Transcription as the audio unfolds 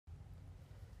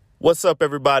What's up,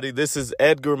 everybody? This is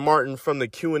Edgar Martin from the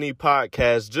Q&E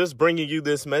podcast, just bringing you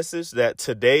this message that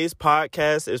today's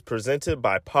podcast is presented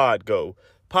by Podgo.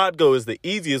 Podgo is the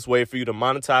easiest way for you to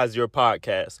monetize your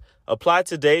podcast. Apply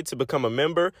today to become a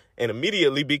member and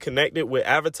immediately be connected with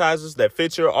advertisers that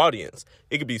fit your audience.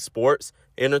 It could be sports,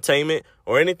 entertainment,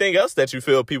 or anything else that you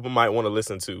feel people might want to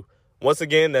listen to. Once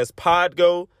again, that's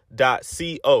podgo.co,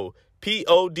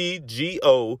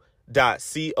 Podgo.co,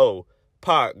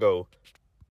 Podgo.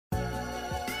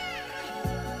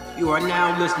 You are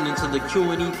now listening to the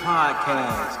Q&E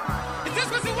podcast. Is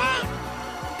this what you want?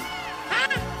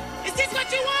 Huh? Is this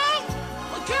what you want?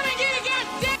 Well, come and get it,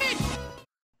 goddammit!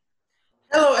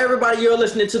 Hello, everybody. You're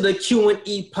listening to the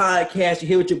Q&E podcast. You're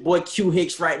here with your boy Q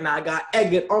Hicks right now. I got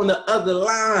Edgar on the other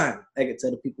line. Edgar,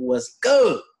 tell the people what's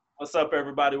good. What's up,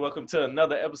 everybody? Welcome to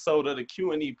another episode of the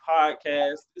Q&E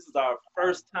podcast. This is our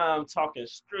first time talking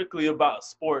strictly about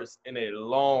sports in a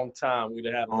long time. We've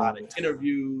had a lot of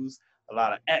interviews, a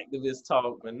lot of activist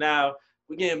talk, but now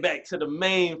we're getting back to the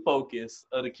main focus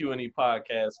of the Q&E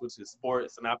podcast, which is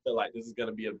sports. And I feel like this is going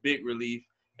to be a big relief,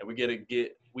 and we get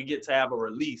to have a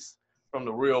release from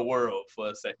the real world for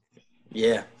a second.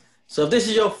 Yeah. So if this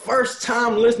is your first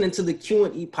time listening to the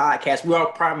Q&E podcast, we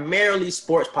are primarily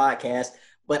sports podcast,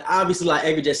 but obviously, like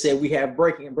Edgar just said, we have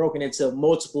broken into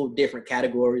multiple different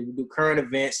categories. We do current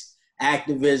events,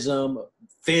 activism,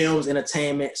 films,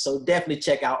 entertainment. So definitely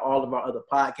check out all of our other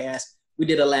podcasts. We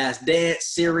did a Last Dance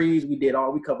series. We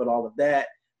covered all of that.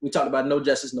 We talked about No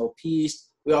Justice, No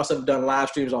Peace. We also have done live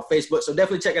streams on Facebook. So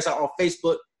definitely check us out on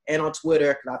Facebook and on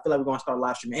Twitter. I feel like we're going to start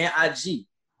live streaming and IG.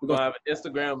 We're going to have an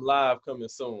Instagram live coming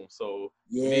soon. So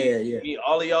we need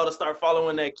all of y'all to start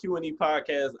following that Q&E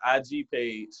podcast IG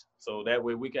page. So that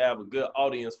way we can have a good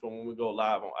audience for when we go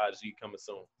live on IG coming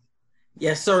soon.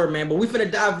 Yes, sir, man. But we're finna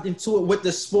dive into it with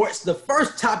the sports. The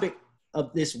first topic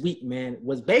of this week, man,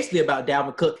 was basically about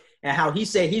Dalvin Cook and how he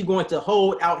said he's going to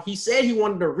hold out. He said he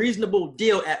wanted a reasonable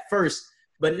deal at first,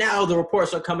 but now the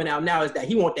reports are coming out now is that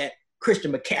he want that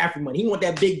Christian McCaffrey money. He want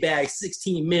that big bag,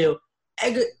 $16 million.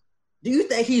 Edgar, do you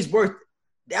think he's worth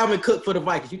Dalvin Cook for the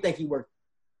Vikings? You think he's worth it?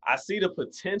 I see the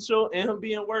potential in him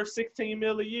being worth $16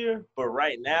 million a year, but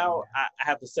right now I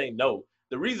have to say no.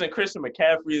 The reason Christian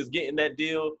McCaffrey is getting that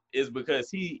deal is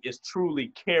because he is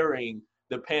truly carrying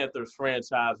the Panthers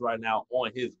franchise right now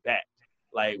on his back.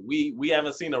 Like, we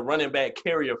haven't seen a running back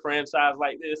carry a franchise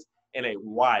like this in a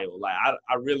while. Like,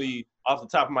 I really, off the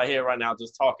top of my head right now,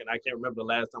 just talking, I can't remember the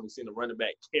last time we've seen a running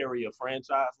back carry a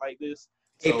franchise like this.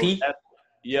 So AP?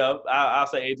 Yeah, I'll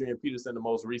say Adrian Peterson, the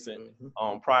most recent,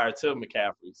 prior to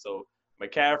McCaffrey. So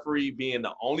McCaffrey being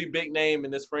the only big name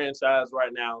in this franchise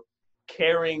right now,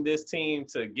 carrying this team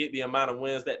to get the amount of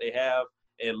wins that they have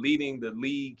and leading the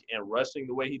league and rushing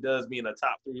the way he does, being a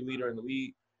top 3 leader in the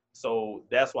league. So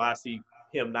that's why I see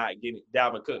him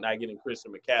Dalvin Cook not getting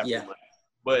Christian McCaffrey money.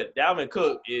 But Dalvin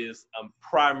Cook is a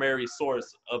primary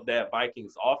source of that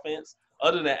Vikings offense.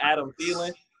 Other than Adam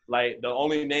Thielen, like, the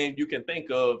only name you can think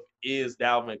of is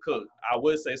Dalvin Cook. I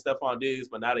would say Stephon Diggs,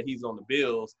 but now that he's on the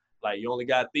Bills, like, you only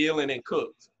got Thielen and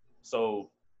Cook. So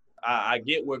I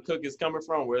get where Cook is coming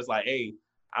from, where it's like, hey,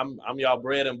 I'm y'all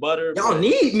bread and butter. Y'all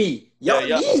need me. Y'all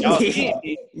need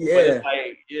me. Yeah. But it's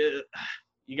like,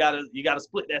 you gotta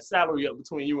split that salary up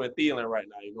between you and Thielen right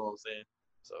now. You know what I'm saying?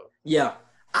 So yeah,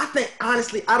 I think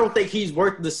honestly, I don't think he's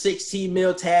worth the $16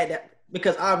 million tag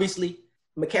because obviously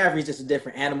McCaffrey is just a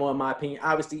different animal in my opinion.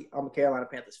 Obviously, I'm a Carolina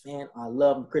Panthers fan. I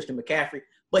love Christian McCaffrey,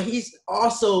 but he's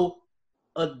also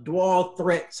a dual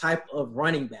threat type of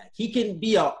running back. He can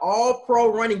be an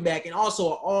all-pro running back and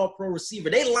also an all-pro receiver.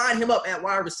 They line him up at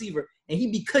wide receiver, and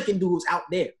he be cooking dudes out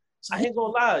there. So I ain't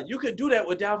gonna lie, you could do that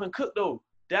with Dalvin Cook though.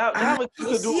 Dalvin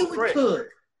Cook is a dual threat.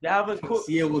 Dalvin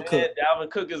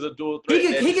Cook is a dual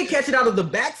threat. He can catch it out of the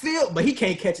backfield, but he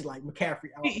can't catch it like McCaffrey.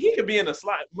 He could be in the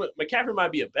slot. McCaffrey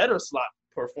might be a better slot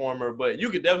performer, but you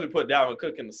could definitely put Dalvin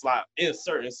Cook in the slot in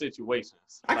certain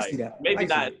situations. I can see that. Maybe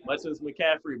not as much as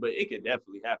McCaffrey, but it could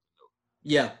definitely happen though.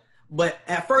 Yeah, but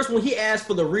at first when he asked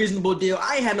for the reasonable deal,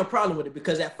 I ain't had no problem with it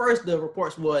because at first the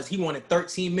reports was he wanted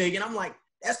 $13 million. I'm like,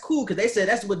 that's cool because they said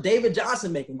that's what David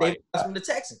Johnson making. Right. David Johnson from the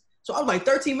Texans. So I was like,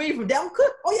 $13 million from Dalvin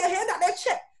Cook? Oh yeah, hand out that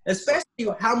check. Especially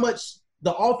how much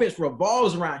the offense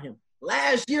revolves around him.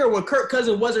 Last year when Kirk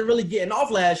Cousins wasn't really getting off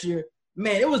last year,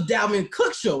 man, it was Dalvin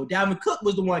Cook's show. Dalvin Cook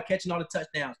was the one catching all the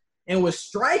touchdowns and was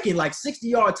striking like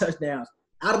 60-yard touchdowns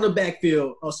out of the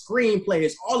backfield, screen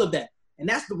plays, all of that. And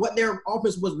that's what their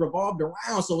offense was revolved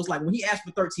around. So it's like when he asked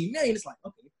for $13 million, it's like,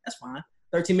 okay, that's fine.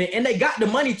 $13 million. And they got the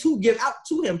money to give out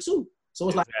to him too. So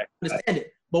it's like, I understand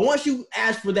it. But once you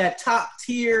ask for that top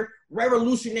tier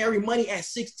revolutionary money at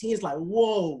 16, it's like,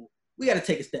 whoa, we got to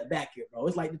take a step back here, bro.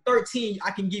 It's like the 13,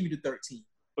 I can give you the 13.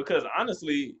 Because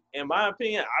honestly, in my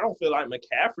opinion, I don't feel like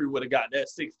McCaffrey would have got that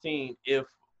 16 if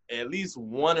at least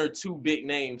one or two big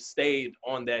names stayed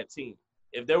on that team.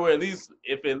 If there were at least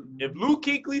if Luke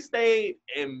Kuechly stayed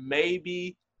and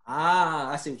maybe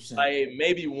I see what you're saying. Like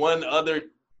maybe one other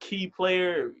key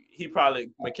player,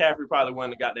 McCaffrey probably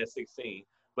wouldn't have got that 16.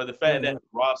 But the fact that the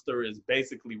roster is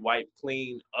basically wiped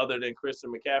clean, other than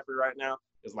Christian McCaffrey right now,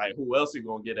 it's like who else are you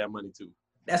gonna get that money to?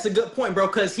 That's a good point, bro,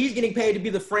 because he's getting paid to be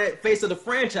the face of the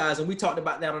franchise, and we talked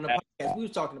about that on the podcast we were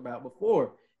talking about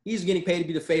before. He's getting paid to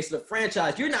be the face of the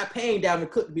franchise. You're not paying Dalvin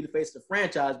Cook to be the face of the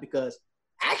franchise because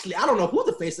actually, I don't know who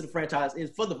the face of the franchise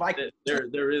is for the Vikings.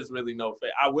 There is really no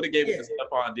face. I would have gave it to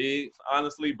Stephon Diggs,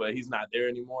 honestly, but he's not there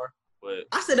anymore. But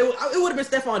I said it would have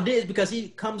been Stephon Diggs because he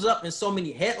comes up in so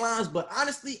many headlines. But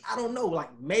honestly, I don't know. Like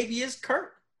maybe it's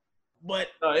Kirk. But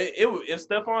if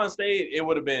Stephon stayed, it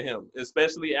would have been him,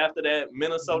 especially after that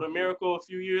Minnesota Miracle a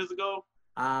few years ago.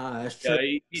 That's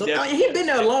true. Yeah, he's been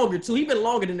there longer too. He's been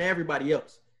longer than everybody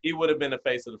else. He would have been the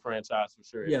face of the franchise for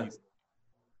sure. Yeah.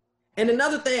 And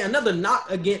another knock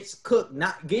against Cook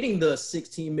not getting the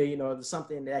 $16 million or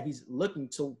something that he's looking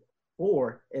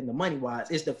for in the money wise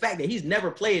is the fact that he's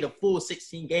never played a full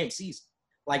 16-game season.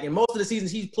 Like in most of the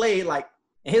seasons he's played, like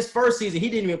in his first season, he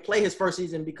didn't even play his first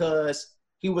season because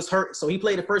he was hurt. So he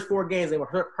played the first 4 games and were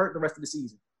hurt the rest of the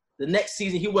season. The next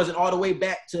season, he wasn't all the way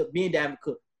back to being Dalvin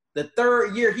Cook. The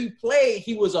third year he played,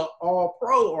 he was an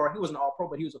all-pro, or he wasn't all-pro,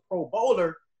 but he was a pro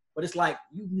bowler. But it's like,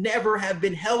 you never have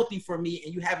been healthy for me,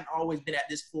 and you haven't always been at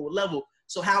this full level.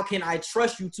 So how can I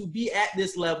trust you to be at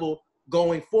this level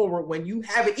going forward when you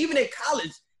haven't? Even in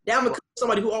college, Dalvin Cook was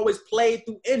somebody who always played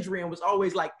through injury and was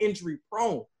always, like,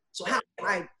 injury-prone. So how can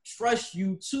I trust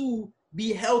you to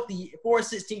be healthy for a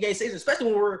 16-game season,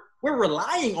 especially when we're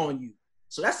relying on you?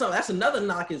 So that's another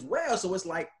knock as well. So it's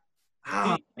like,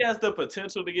 he has the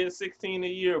potential to get 16 a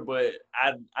year, but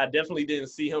I definitely didn't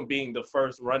see him being the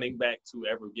first running back to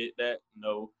ever get that.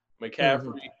 No,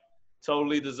 McCaffrey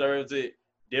totally deserves it.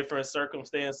 Different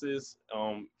circumstances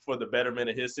for the betterment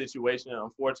of his situation,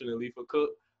 unfortunately for Cook.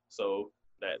 So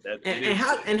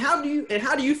how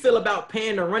do you feel about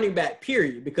paying the running back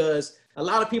period? Because a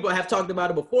lot of people have talked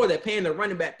about it before that paying the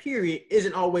running back period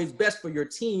isn't always best for your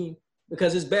team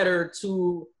because it's better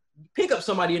to pick up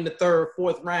somebody in the 3rd,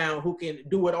 4th round who can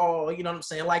do it all. You know what I'm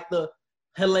saying? Like the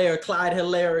Clyde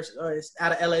Hilaire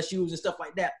out of LSU's and stuff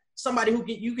like that. Somebody who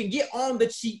you can get on the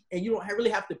cheap and you don't really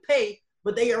have to pay,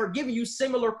 but they are giving you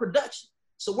similar production.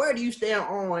 So where do you stand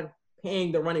on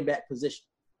paying the running back position?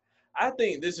 I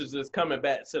think this is just coming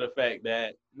back to the fact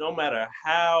that no matter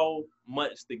how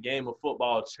much the game of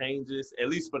football changes, at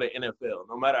least for the NFL,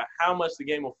 no matter how much the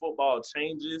game of football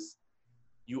changes,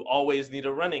 you always need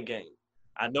a running game.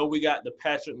 I know we got the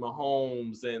Patrick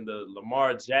Mahomes and the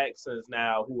Lamar Jacksons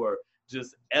now who are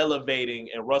just elevating,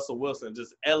 and Russell Wilson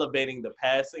just elevating the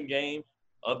passing game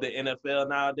of the NFL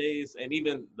nowadays, and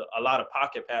even a lot of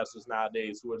pocket passers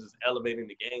nowadays who are just elevating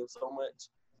the game so much.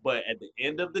 But at the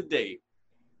end of the day,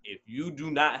 if you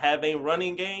do not have a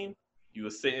running game, you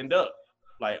are sitting up,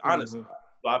 like honestly.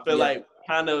 So I feel like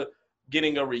kind of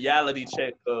getting a reality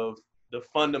check of the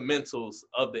fundamentals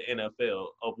of the NFL,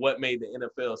 of what made the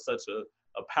NFL such a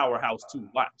powerhouse to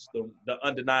watch, the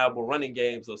undeniable running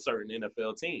games of certain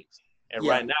NFL teams. And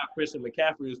right now, Christian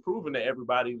McCaffrey is proving to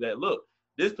everybody that, look,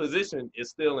 this position is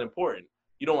still important.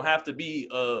 You don't have to be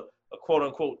a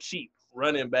quote-unquote cheap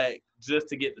running back just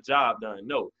to get the job done.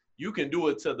 No, you can do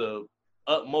it to the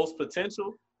utmost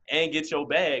potential and get your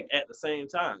bag at the same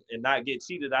time and not get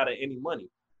cheated out of any money.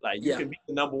 Like, you can be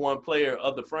the number 1 player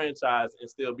of the franchise and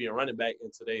still be a running back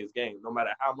in today's game, no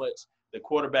matter how much the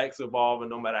quarterbacks evolve and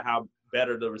no matter how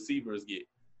better the receivers get.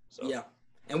 So. Yeah.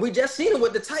 And we just seen it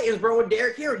with the Titans, bro, with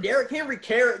Derrick Henry. Derrick Henry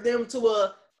carried them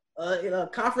to a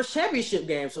conference championship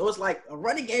game. So it's like a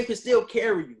running game can still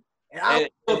carry you. And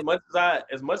as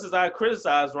much as I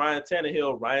criticize Ryan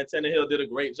Tannehill did a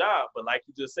great job. But like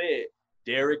you just said,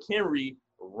 Derrick Henry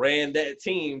ran that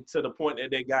team to the point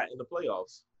that they got in the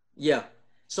playoffs. Yeah.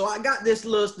 So I got this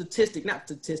little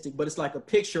but it's like a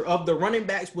picture of the running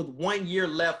backs with 1 year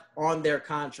left on their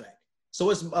contract. So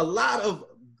it's a lot of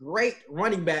great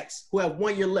running backs who have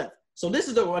 1 year left. So this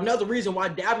is another reason why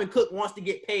Dalvin Cook wants to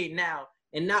get paid now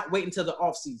and not wait until the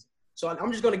offseason. So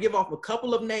I'm just going to give off a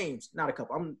couple of names. Not a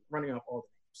couple. I'm running off all the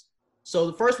names. So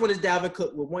the first one is Dalvin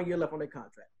Cook with 1 year left on their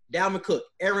contract. Dalvin Cook,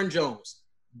 Aaron Jones,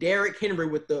 Derrick Henry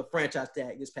with the franchise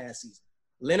tag this past season,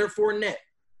 Leonard Fournette,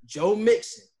 Joe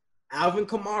Mixon, Alvin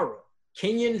Kamara,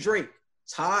 Kenyon Drake,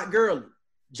 Todd Gurley,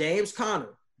 James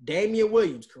Conner, Damian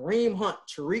Williams, Kareem Hunt,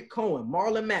 Tariq Cohen,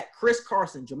 Marlon Mack, Chris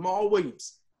Carson, Jamal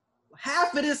Williams.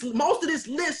 most of this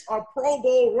list are Pro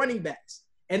Bowl running backs,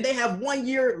 and they have 1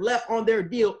 year left on their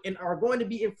deal and are going to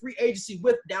be in free agency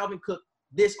with Dalvin Cook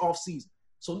this offseason.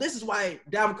 So this is why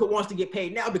Dalvin Cook wants to get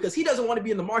paid now, because he doesn't want to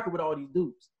be in the market with all these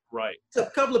dudes. Right. There's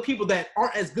a couple of people that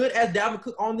aren't as good as Dalvin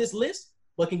Cook on this list,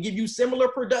 but can give you similar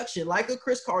production, like a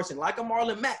Chris Carson, like a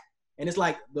Marlon Mack. And it's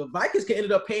like the Vikings could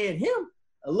end up paying him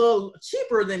a little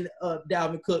cheaper than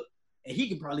Dalvin Cook, and he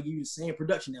can probably give you the same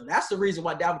production. Now, that's the reason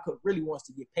why Dalvin Cook really wants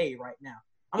to get paid right now.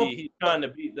 He's trying to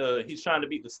beat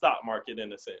the stock market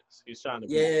in a sense. He's trying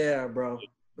to bro.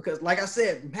 Because like I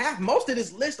said, most of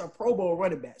this list are Pro Bowl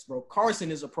running backs, bro.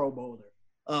 Carson is a Pro Bowler.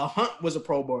 Hunt was a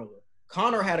Pro Bowler.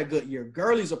 Connor had a good year.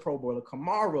 Gurley's a Pro Bowler.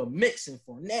 Kamara, Mixon,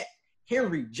 Fournette,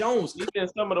 Henry, Jones. Even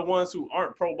some of the ones who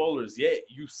aren't Pro Bowlers yet,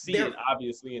 you see it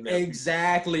obviously in that.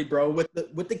 Exactly, bro. With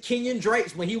the Kenyon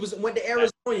Drakes, when he went to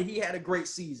Arizona, he had a great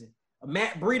season.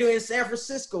 Matt Breida in San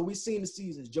Francisco, we seen the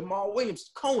seasons. Jamal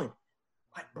Williams, Cohen.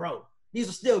 Like, bro, these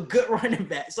are still good running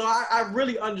backs. So I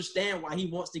really understand why he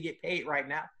wants to get paid right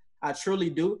now. I truly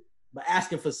do. But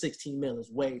asking for $16 million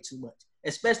is way too much,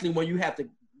 especially when you have to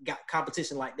got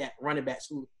competition like that, running backs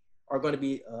who are going to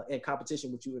be in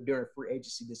competition with you during free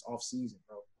agency this offseason,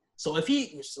 bro. So if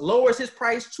he lowers his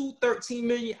price to $13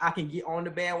 million, I can get on the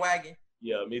bandwagon.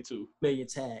 Yeah, me too. Million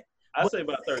tag. I'd say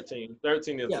about 13.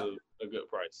 13 is a good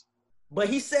price. But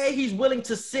he said he's willing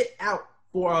to sit out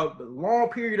for a long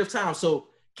period of time. So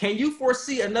can you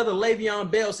foresee another Le'Veon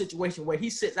Bell situation where he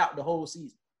sits out the whole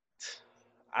season?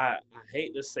 I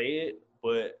hate to say it,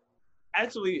 but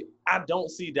actually, I don't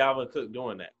see Dalvin Cook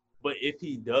doing that. But if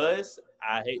he does,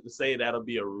 I hate to say that'll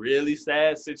be a really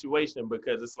sad situation,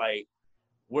 because it's like,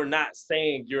 we're not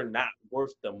saying you're not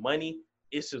worth the money.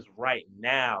 It's just right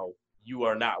now you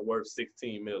are not worth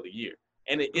 $16 million a year.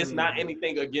 And it's not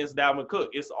anything against Dalvin Cook.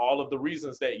 It's all of the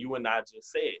reasons that you and I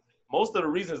just said. Most of the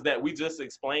reasons that we just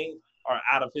explained are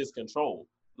out of his control.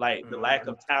 Like, the lack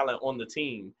of talent on the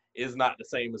team is not the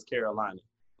same as Carolina.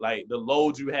 Like, the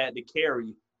load you had to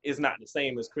carry is not the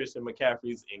same as Christian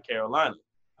McCaffrey's in Carolina.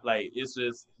 Like, it's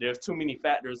just, there's too many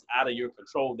factors out of your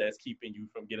control that's keeping you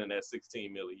from getting that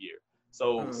 $16 million a year.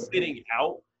 So sitting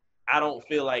out, I don't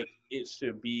feel like it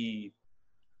should be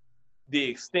the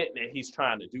extent that he's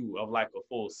trying to do of like a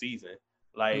full season.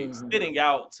 Like, sitting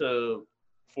out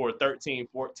for 13,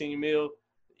 14 mil,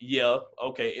 yeah,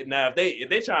 okay. Now if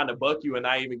they trying to buck you and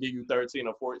not even give you 13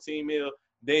 or 14 mil,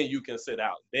 then you can sit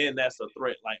out. Then that's a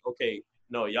threat. Like, okay,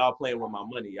 no, y'all playing with my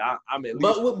money. I'm at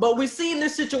least. But we seen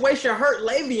this situation hurt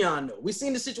Le'Veon though. We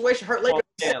seen the situation hurt Le'Veon.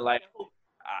 Yeah, like,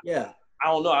 I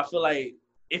don't know. I feel like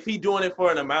if he doing it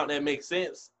for an amount that makes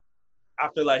sense, I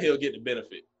feel like he'll get the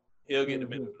benefit. He'll get the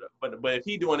benefit. But if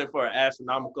he doing it for an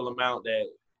astronomical amount that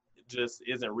just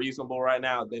isn't reasonable right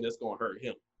now, then it's gonna hurt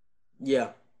him.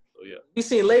 Yeah. So yeah. We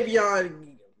seen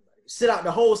Le'Veon sit out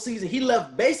the whole season. He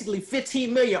left basically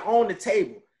 $15 million on the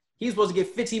table. He's supposed to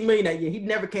get $15 million that year. He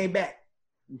never came back.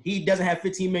 He doesn't have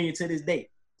 $15 million to this day.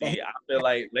 Yeah, I feel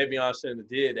like Le'Veon shouldn't have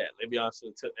did that. Le'Veon should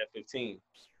have took that 15.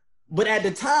 But at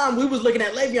the time, we was looking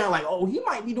at Le'Veon like, oh, he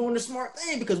might be doing the smart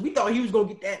thing, because we thought he was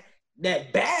gonna get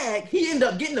that bag. He ended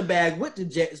up getting the bag with the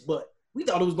Jets, but we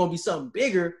thought it was gonna be something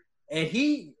bigger. And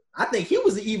I think he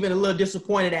was even a little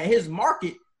disappointed at his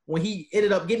market when he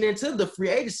ended up getting into the free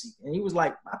agency. And he was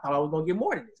like, I thought I was going to get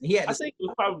more than this. And I think it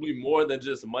was probably more than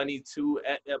just money, too,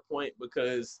 at that point,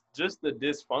 because just the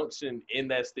dysfunction in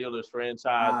that Steelers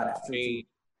franchise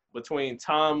between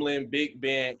Tomlin, Big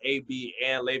Ben, AB,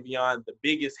 and Le'Veon, the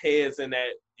biggest heads in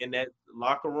that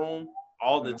locker room,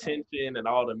 all the tension and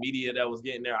all the media that was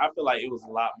getting there, I feel like it was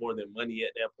a lot more than money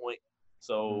at that point.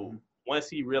 So once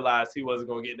he realized he wasn't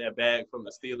going to get that bag from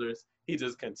the Steelers, he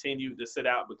just continued to sit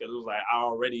out, because it was like, I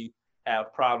already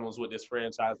have problems with this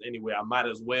franchise anyway. I might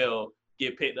as well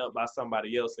get picked up by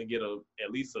somebody else and get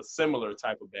at least a similar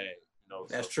type of bag.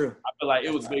 That's true. I feel like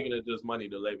it was bigger than just money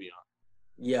to Le'Veon.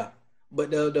 Yeah,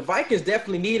 but the Vikings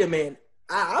definitely need him, man.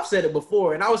 I've said it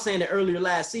before, and I was saying it earlier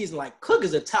last season. Like, Cook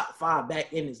is a top 5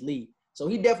 back in his league, so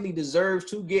he definitely deserves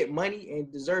to get money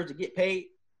and deserves to get paid.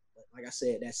 Like I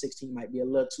said, that 16 might be a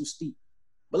little too steep.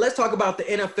 But let's talk about the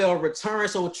NFL return.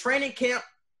 So training camp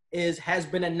has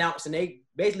been announced, and they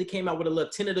basically came out with a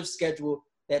little tentative schedule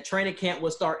that training camp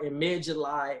will start in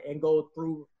mid-July and go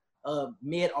through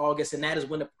mid-August, and that is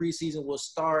when the preseason will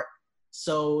start.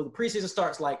 So the preseason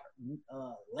starts like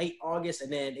late August,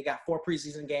 and then they got 4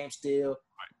 preseason games still,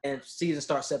 and season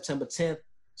starts September 10th.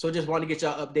 So just wanted to get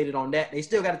y'all updated on that. They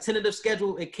still got a tentative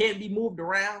schedule. It can't be moved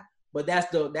around, but that's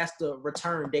the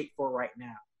return date for right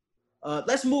now.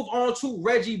 Let's move on to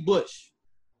Reggie Bush.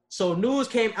 So news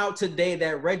came out today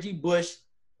that Reggie Bush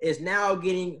is now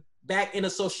getting back in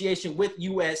association with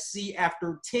USC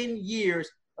after 10 years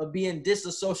of being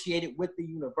disassociated with the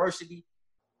university.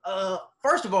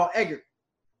 First of all, Edgar,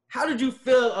 how did you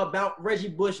feel about Reggie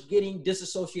Bush getting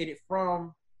disassociated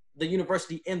from the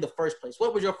university in the first place?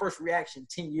 What was your first reaction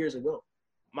 10 years ago?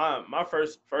 My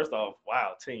first off,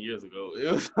 wow, 10 years ago.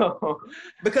 It was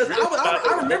because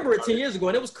I remember it 10 years ago,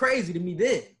 and it was crazy to me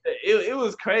then. It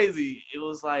was crazy. It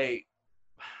was like,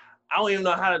 I don't even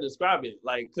know how to describe it.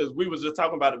 Like, because we was just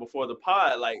talking about it before the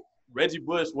pod. Like, Reggie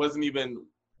Bush wasn't even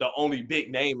the only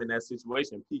big name in that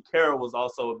situation. Pete Carroll was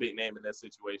also a big name in that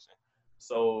situation.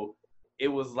 So it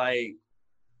was like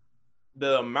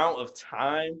the amount of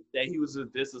time that he was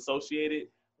just disassociated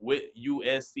with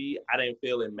USC, I didn't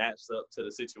feel it matched up to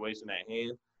the situation at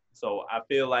hand. So I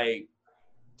feel like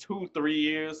 2-3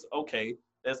 years, okay,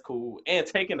 that's cool. And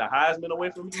taking the Heisman away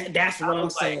from me. That's what I'm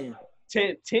saying.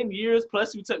 10 years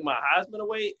plus you took my Heisman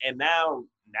away, and now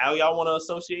y'all want to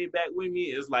associate back with me.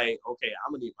 It's like, okay,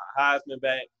 I'm gonna need my Heisman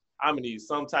back. I'm gonna need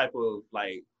some type of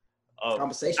like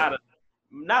conversation,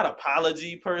 not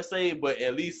apology per se, but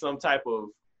at least some type of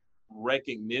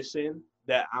recognition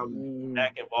that I'm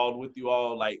back involved with you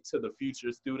all, like to the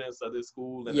future students of this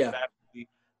school and the faculty.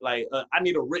 Like, I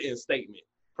need a written statement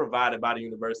provided by the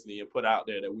university and put out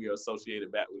there that we are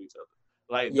associated back with each other.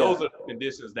 Like, those are the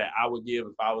conditions that I would give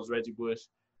if I was Reggie Bush.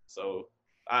 So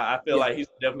I feel like he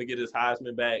should definitely get his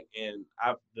Heisman back. And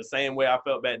the same way I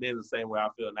felt back then, the same way I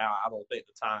feel now. I don't think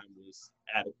the time was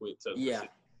adequate to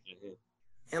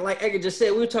And like Edgar just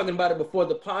said, we were talking about it before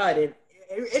the pod, and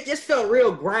it just felt real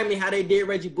grimy how they did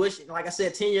Reggie Bush. And like I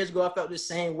said, 10 years ago, I felt the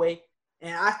same way.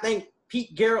 And I think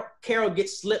Pete Carroll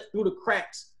gets slipped through the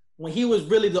cracks when he was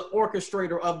really the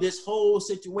orchestrator of this whole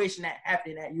situation that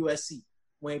happened at USC.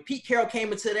 When Pete Carroll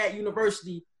came into that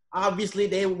university, obviously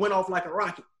they went off like a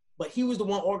rocket. But he was the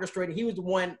one orchestrating. He was the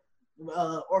one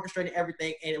orchestrating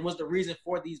everything, and it was the reason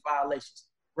for these violations.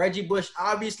 Reggie Bush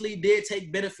obviously did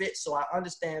take benefits, so I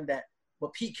understand that.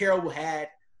 But Pete Carroll had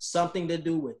something to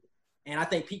do with it. And I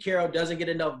think Pete Carroll doesn't get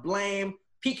enough blame.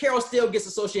 Pete Carroll still gets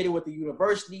associated with the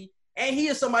university. And he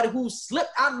is somebody who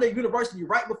slipped out of the university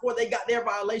right before they got their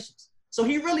violations. So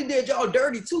he really did y'all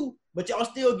dirty too, but y'all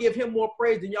still give him more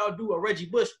praise than y'all do a Reggie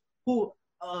Bush, who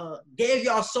gave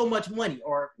y'all so much money,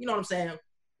 or, you know what I'm saying,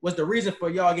 was the reason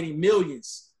for y'all getting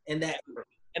millions in that.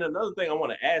 And another thing I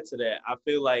want to add to that, I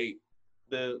feel like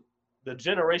the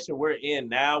generation we're in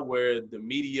now, where the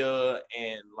media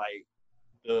and like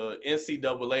the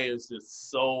NCAA is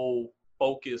just so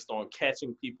focused on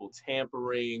catching people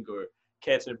tampering or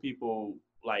catching people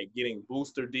like getting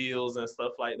booster deals and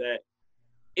stuff like that.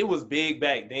 It was big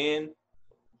back then,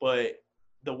 but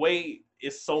the way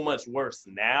it's so much worse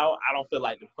now, I don't feel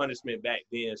like the punishment back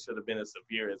then should have been as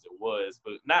severe as it was.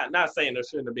 But not saying there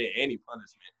shouldn't have been any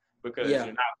punishment, because you're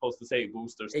not supposed to take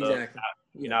booster stuff. Exactly.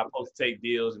 You're not supposed to take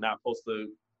deals. You're not supposed to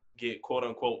get quote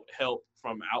unquote help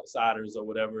from outsiders or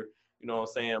whatever. You know what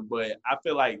I'm saying? But I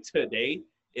feel like today,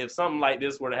 if something like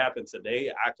this were to happen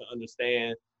today, I can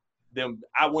understand them.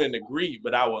 I wouldn't agree,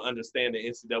 but I would understand the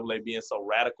NCAA being so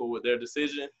radical with their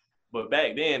decision. But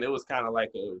back then, it was kind of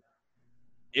like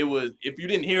if you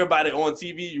didn't hear about it on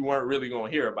TV, you weren't really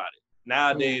going to hear about it.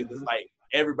 Nowadays, it's like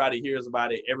everybody hears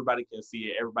about it. Everybody can see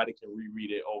it. Everybody can reread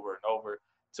it over and over,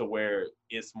 to where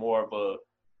it's more of a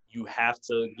you have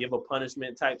to give a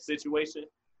punishment type situation.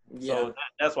 Yeah. So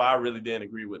that's why I really didn't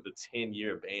agree with the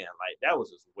 10-year ban. Like, that was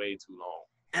just way too long.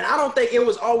 And I don't think it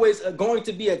was always going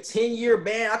to be a 10-year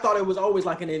ban. I thought it was always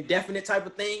like an indefinite type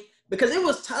of thing, because it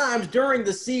was times during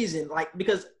the season, like,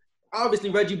 because obviously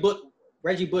Reggie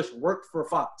Bush worked for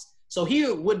Fox. So he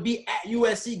would be at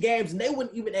USC games and they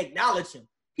wouldn't even acknowledge him.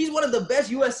 He's one of the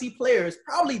best USC players,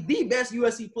 probably the best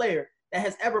USC player that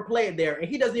has ever played there. And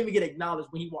he doesn't even get acknowledged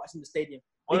when he walks in the stadium.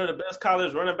 One of the best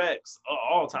college running backs of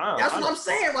all time. That's what I'm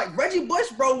saying. Like, Reggie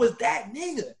Bush, bro, was that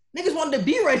nigga. Niggas wanted to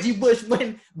be Reggie Bush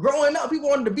when growing up. People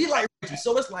wanted to be like Reggie.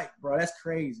 So it's like, bro, that's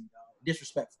crazy, dog.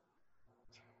 Disrespectful.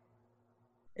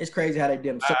 It's crazy how they did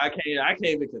him. So, I can't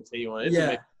even continue on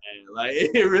it. Like,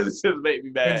 it really just make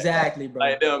me mad. Exactly, bro.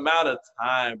 Like, the amount of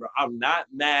time, bro. I'm not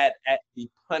mad at the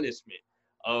punishment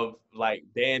of, like,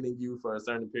 banning you for a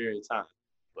certain period of time.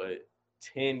 But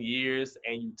 10 years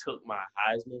and you took my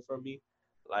Heisman from me?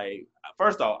 Like,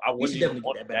 first off, I wouldn't even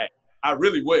want it back. I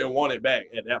really wouldn't want it back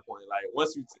at that point. Like,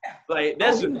 once you like,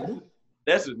 that's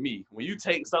just me. When you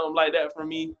take something like that from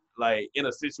me, like, in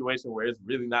a situation where it's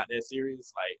really not that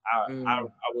serious, like, I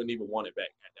wouldn't even want it back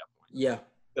at that point. Yeah.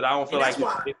 But I don't feel like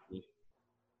it's me.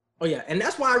 Oh, yeah. And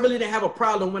that's why I really didn't have a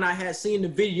problem when I had seen the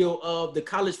video of the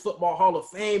College Football Hall of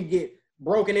Fame get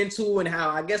broken into and how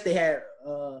I guess they had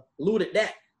looted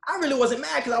that. I really wasn't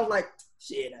mad, because I was like,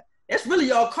 shit, That's really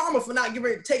y'all karma for not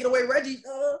taking away Reggie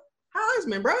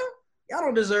Heisman, bro. Y'all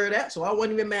don't deserve that. So I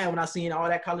wasn't even mad when I seen all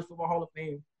that college football Hall of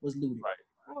Fame was looted. Right.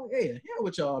 Oh yeah,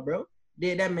 with y'all, bro.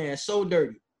 Did that man so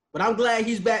dirty. But I'm glad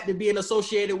he's back to being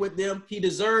associated with them. He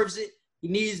deserves it. He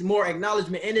needs more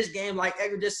acknowledgement in this game, like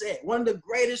Edgar just said. One of the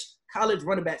greatest college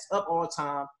running backs of all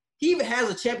time. He even has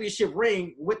a championship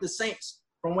ring with the Saints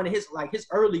from one of his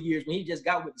early years when he just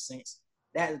got with the Saints.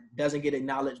 That doesn't get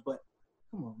acknowledged, but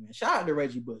come on, man. Shout out to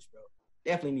Reggie Bush, bro.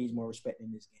 Definitely needs more respect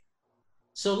in this game.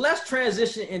 So let's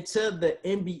transition into the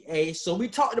NBA. So we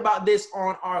talked about this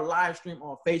on our live stream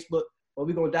on Facebook, but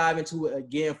we're going to dive into it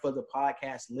again for the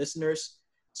podcast listeners.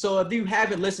 So if you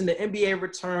haven't listened, the NBA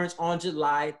returns on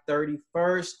July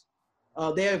 31st.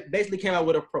 They basically came out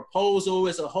with a proposal.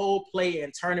 It's a whole play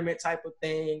and tournament type of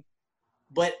thing.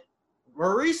 But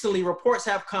recently, reports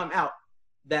have come out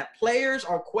that players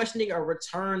are questioning a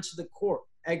return to the court.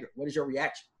 Edgar, what is your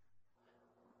reaction?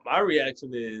 My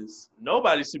reaction is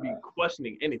nobody should be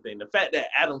questioning anything. The fact that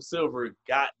Adam Silver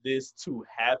got this to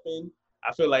happen,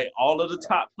 I feel like all of the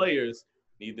top players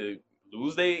need to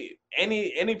lose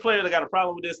any player that got a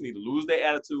problem with this need to lose their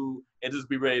attitude and just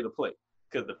be ready to play.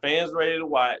 Because the fans ready to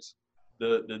watch,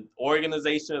 the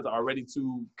organizations are ready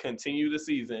to continue the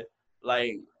season.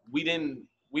 Like we didn't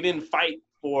fight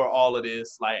for all of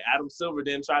this. Like Adam Silver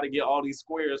didn't try to get all these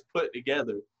squares put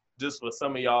together just for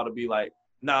some of y'all to be like,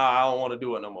 nah, I don't want to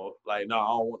do it no more. Like, no, I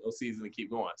don't want no season to keep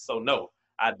going. So no,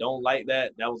 I don't like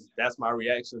that. That's my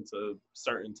reaction to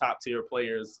certain top tier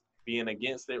players being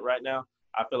against it right now.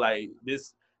 I feel like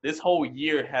this whole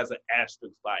year has an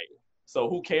asterisk by it. So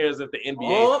who cares if the NBA has an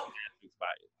asterisk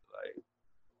by it? Like,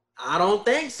 I don't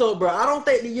think so, bro. I don't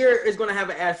think the year is going to have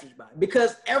an asterisk by it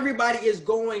because everybody is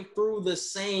going through the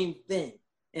same thing.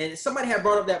 And somebody had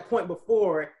brought up that point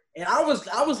before, and I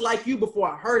was like you before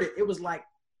I heard it. It was like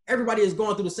everybody is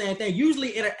going through the same thing.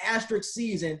 Usually in an asterisk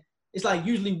season, it's like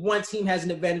usually one team has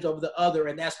an advantage over the other,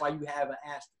 and that's why you have an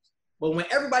asterisk. But when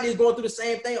everybody is going through the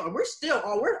same thing, we're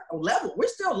level. We're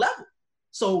still level.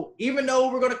 So even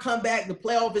though we're going to come back, the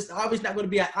playoff is obviously not going to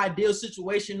be an ideal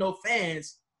situation, no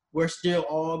fans. We're still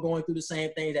all going through the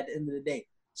same things at the end of the day.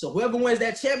 So whoever wins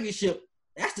that championship,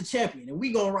 that's the champion. And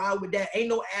we going to ride with that. Ain't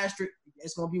no asterisk.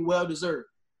 It's going to be well-deserved.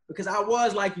 Because I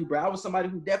was like you, bro. I was somebody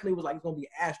who definitely was like, it's going to be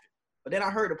an asterisk. But then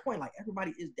I heard the point, like,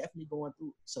 everybody is definitely going through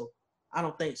it. So I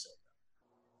don't think so.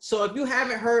 So if you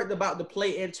haven't heard about the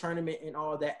play-in tournament and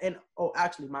all that, and,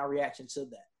 actually my reaction to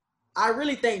that, I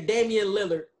really think Damian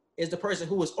Lillard is the person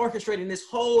who was orchestrating this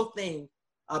whole thing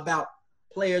about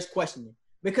players questioning.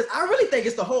 Because I really think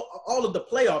it's all of the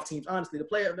playoff teams, honestly,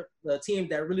 the teams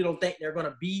that really don't think they're going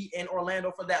to be in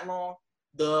Orlando for that long,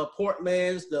 the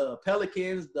Portlands, the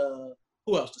Pelicans,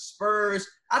 who else? The Spurs.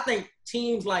 I think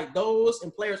teams like those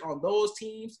and players on those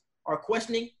teams are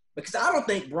questioning because I don't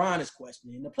think Bron is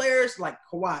questioning. The players like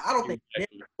Kawhi, I don't think they're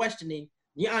questioning.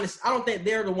 To be honest, I don't think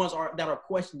they're the ones that are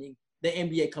questioning the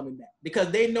NBA coming back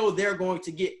because they know they're going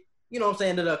to get, you know what I'm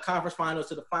saying, to the conference finals,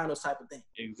 to the finals type of thing.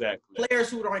 Exactly. Players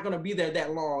who aren't going to be there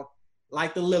that long,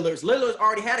 like the Lillards. Lillard's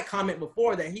already had a comment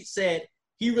before that he said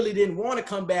he really didn't want to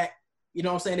come back, you know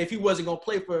what I'm saying, if he wasn't going to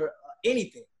play for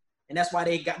anything. And that's why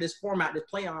they got this format, this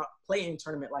play-in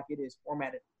tournament like it is,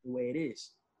 formatted the way it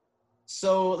is.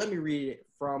 So let me read it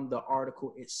from the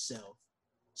article itself.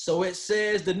 So it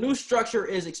says the new structure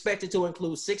is expected to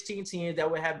include 16 teams that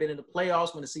would have been in the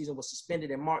playoffs when the season was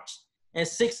suspended in March and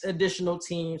 6 additional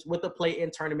teams with a play-in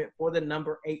tournament for the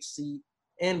number 8 seed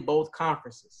in both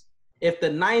conferences. If the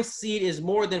 9th seed is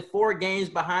more than 4 games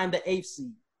behind the 8th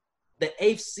seed, the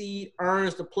 8th seed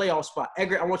earns the playoff spot.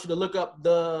 Edgar, I want you to look up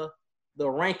the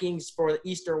rankings for the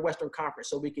Eastern Western Conference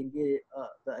so we can get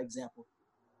the example.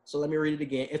 So let me read it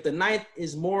again. If the 9th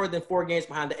is more than 4 games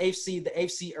behind the 8th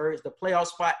seed earns the playoff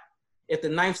spot. If the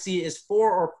 9th seed is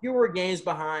 4 or fewer games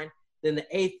behind, then the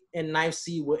 8th and 9th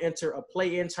seed will enter a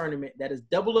play-in tournament that is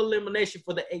double elimination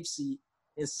for the 8th seed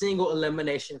and single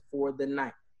elimination for the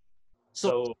 9th.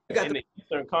 So in the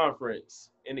Eastern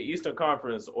Conference,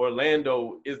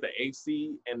 Orlando is the 8th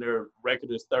seed and their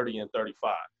record is 30-35.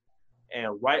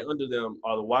 And right under them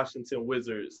are the Washington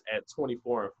Wizards at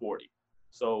 24-40.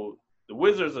 So the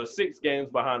Wizards are 6 games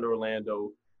behind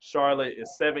Orlando. Charlotte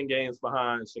is 7 games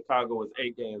behind. Chicago is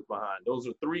 8 games behind. Those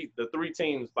are the three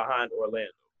teams behind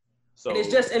Orlando. So and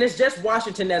it's just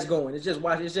Washington that's going. It's just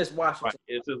Washington. Right.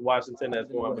 It's just Washington that's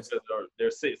going because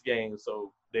they're 6 games,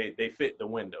 so they fit the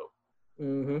window.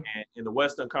 Mm-hmm. And in the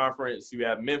Western Conference, you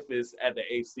have Memphis at the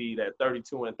 8th seed at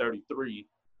 32-33.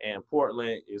 And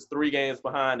Portland is 3 games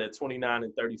behind at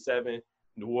 29-37.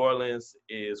 New Orleans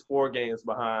is 4 games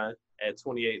behind at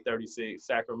 28-36.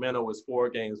 Sacramento is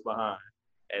 4 games behind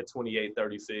at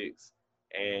 28-36.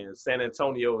 and San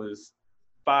Antonio is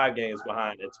 5 games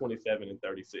behind at 27 and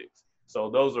 36. So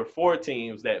those are 4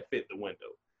 teams that fit the window.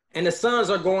 And the Suns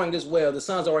are going as well. The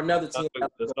Suns are another team.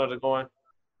 The Suns are going.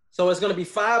 So it's going to be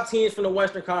 5 teams from the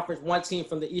Western Conference, 1 team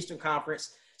from the Eastern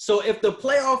Conference. So if the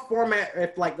playoff format,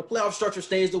 if like the playoff structure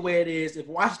stays the way it is, if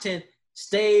Washington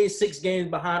stays 6 games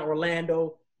behind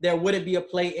Orlando, there wouldn't be a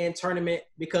play-in tournament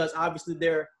because obviously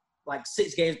they're like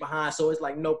 6 games behind. So it's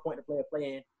like no point to play a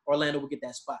play-in. Orlando will get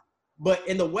that spot. But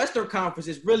in the Western Conference,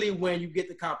 it's really when you get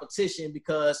the competition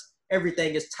because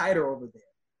everything is tighter over there.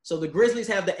 So the Grizzlies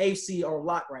have the AC on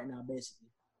lock right now, basically.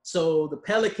 So the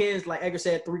Pelicans, like Edgar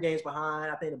said, 3 games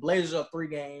behind. I think the Blazers are 3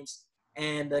 games.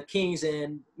 And the Kings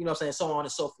and, you know what I'm saying, so on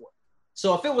and so forth.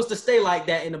 So if it was to stay like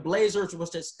that and the Blazers was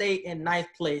to stay in 9th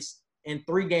place and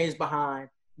 3 games behind,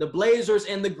 the Blazers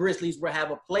and the Grizzlies will have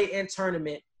a play-in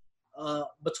tournament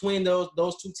between those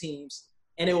 2 teams.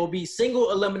 And it will be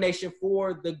single elimination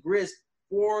for the Blazers.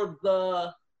 For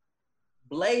the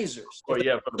Blazers. It'll be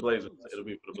for the Blazers.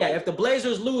 Yeah, if the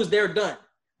Blazers lose, they're done.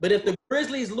 But if the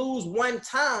Grizzlies lose one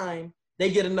time,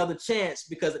 they get another chance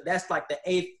because that's like the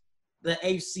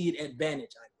eighth seed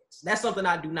advantage, I guess. That's something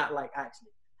I do not like, actually.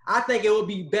 I think it would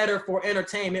be better for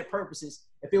entertainment purposes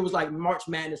if it was like March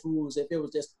Madness rules, if it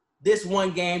was just this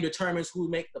one game determines who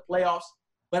make the playoffs.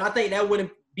 But I think that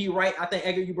wouldn't be right. I think,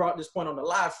 Edgar, you brought this point on the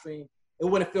live stream. It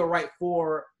wouldn't feel right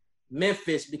for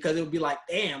Memphis because it would be like,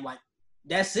 damn, like,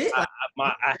 that's it. Like,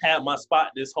 I had my spot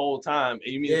this whole time,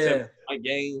 and you mean to tell me one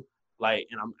game, like,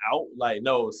 and I'm out? Like,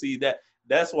 no. See,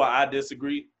 that's why I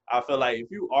disagree. I feel like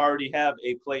if you already have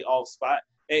a playoff spot,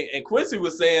 and Quincy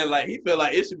was saying, like, he feel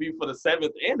like it should be for the 7th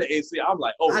and the 8th seed. I'm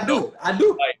like, oh, I do.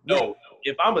 Like, no.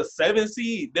 Yeah. If I'm a 7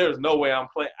 seed, there's no way I'm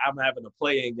having a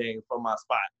play-in game for my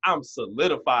spot. I'm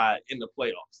solidified in the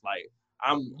playoffs. Like,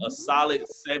 I'm a solid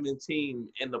 17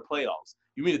 in the playoffs.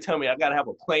 You mean to tell me I got to have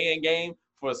a play-in game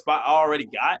for a spot I already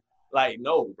got? Like,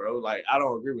 no, bro. Like, I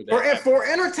don't agree with that. For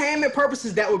entertainment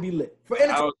purposes, that would be lit. I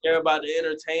don't care about the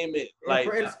entertainment. Like,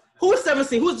 who is 7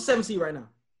 seed? Who's the 7 seed right now?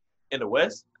 In the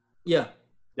West? Yeah.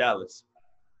 Dallas.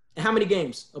 And how many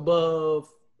games above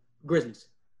Grizzlies?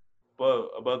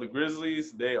 Above the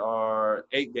Grizzlies, they are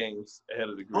 8 games ahead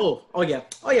of the Grizzlies. Oh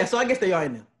yeah. So I guess they are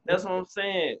in there. That's what I'm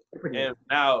saying. And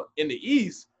now in the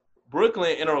East,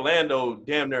 Brooklyn and Orlando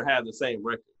damn near have the same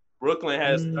record. Brooklyn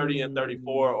has 30 and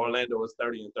 34. Orlando is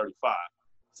 30 and 35.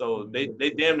 So they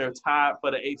damn near tied for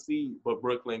the AC, but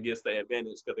Brooklyn gets the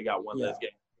advantage because they got one less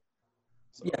game.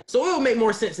 So. Yeah. So it would make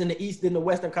more sense in the East than the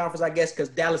Western Conference, I guess, because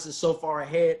Dallas is so far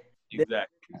ahead.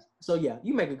 Exactly. So yeah,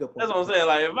 you make a good point. That's what I'm saying.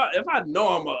 Like if I know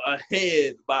I'm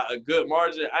ahead by a good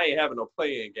margin, I ain't having a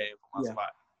play-in game for my spot.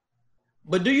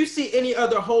 But do you see any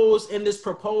other holes in this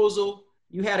proposal?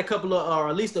 You had a couple of, or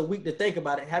at least a week to think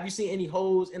about it. Have you seen any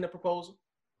holes in the proposal?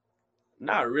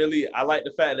 Not really. I like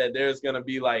the fact that there's gonna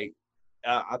be like,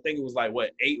 I think it was like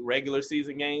 8 regular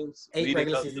season games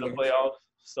leading up to the playoffs.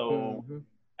 So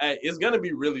it's gonna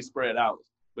be really spread out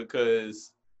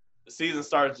because the season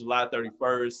starts July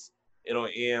 31st. It'll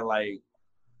end like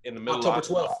in the middle of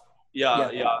October 12th.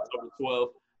 Yeah, October 12th.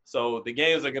 So the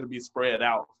games are going to be spread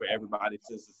out for everybody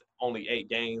since it's only 8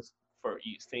 games for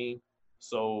each team.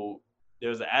 So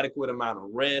there's an adequate amount of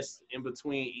rest in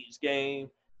between each game.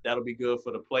 That'll be good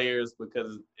for the players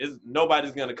because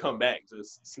nobody's going to come back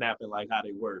just snapping like how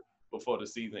they were before the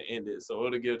season ended. So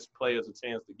it'll give players a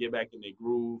chance to get back in their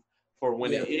groove for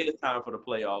when it is time for the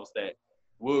playoffs, that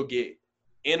we'll get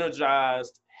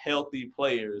energized, healthy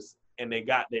players, and they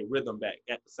got their rhythm back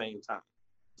at the same time.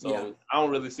 So I don't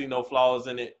really see no flaws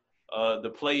in it. The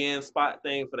play-in spot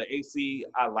thing for the AC,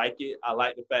 I like it. I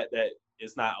like the fact that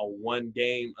it's not a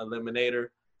 1-game eliminator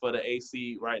for the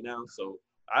AC right now. So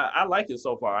I like it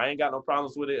so far. I ain't got no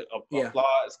problems with it.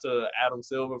 Applause to Adam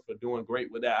Silver for doing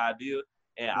great with that idea.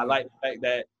 And I like the fact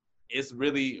that it's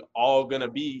really all going to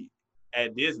be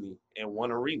at Disney in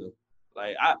one arena.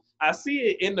 Like, I see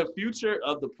it in the future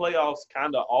of the playoffs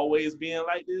kind of always being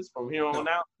like this from here on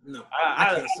out. No,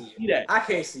 I can't see that. I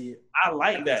can't see it. I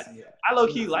like that. I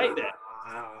low-key like that.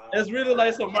 It's really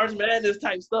like some March Madness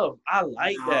type stuff. I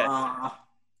like that.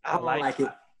 I like it.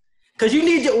 Because you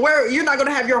need you're not going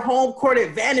to have your home court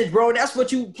advantage, bro. That's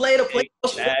what you play the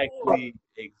playoffs for.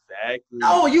 Exactly.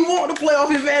 No, you want the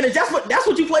playoff advantage. That's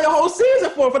what you play a whole season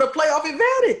for the playoff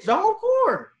advantage, the home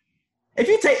court. If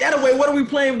you take that away, what are we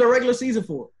playing the regular season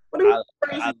for?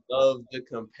 I love the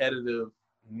competitive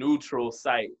neutral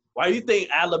site. Why do you think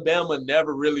Alabama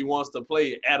never really wants to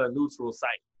play at a neutral site?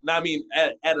 No, I mean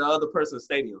at another person's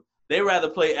stadium. They rather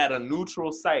play at a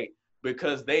neutral site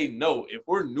because they know if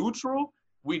we're neutral,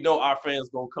 we know our fans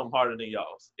gonna come harder than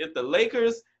y'all's. If the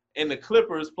Lakers and the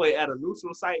Clippers play at a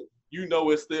neutral site, you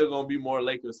know it's still gonna be more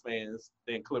Lakers fans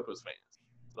than Clippers fans.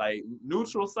 Like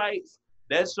neutral sites,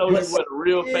 that show you what a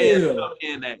real fans come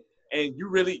in at. And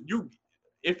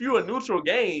if you're a neutral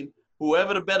game,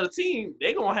 whoever the better team,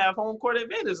 they gonna have home court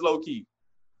advantage low key.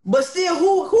 But still,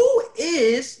 who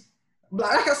is,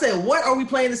 like I said, what are we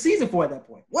playing the season for at that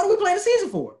point? What are we playing the season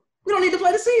for? We don't need to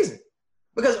play the season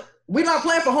because we're not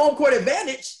playing for home court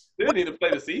advantage. Still need to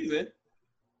play the season.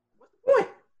 What's the point?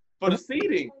 For the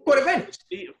seeding. Court advantage.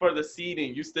 For the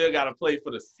seeding, you still got to play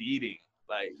for the seeding.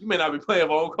 Like, you may not be playing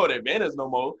for home court advantage no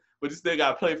more, but you still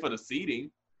got to play for the seeding.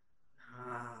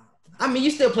 I mean,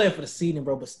 you still playing for the seeding,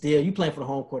 bro, but still, you playing for the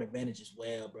home court advantage as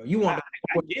well, bro. You want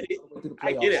I get it.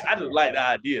 I get it. I just like the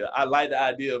idea. I like the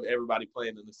idea of everybody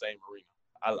playing in the same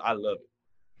arena. I love it.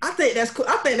 I think that's cool.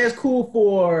 I think that's cool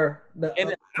for the.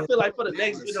 And I feel like for the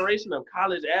next generation of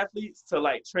college athletes to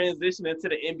like transition into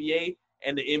the NBA,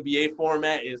 and the NBA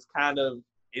format is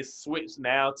it's switched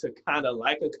now to kind of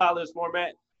like a college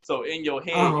format. So in your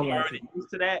head, you're already used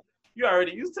to that. You're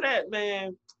already used to that,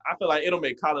 man. I feel like it'll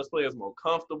make college players more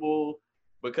comfortable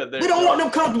because we don't want them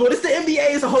comfortable. This the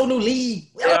NBA is a whole new league.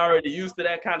 They're already used to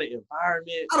that kind of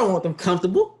environment. I don't want them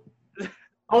comfortable.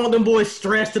 I want them boys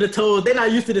stressed to the toes. They're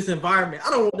not used to this environment. I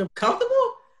don't want them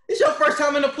comfortable. It's your first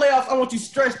time in the playoffs. I want you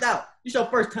stressed out. It's your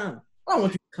first time. I don't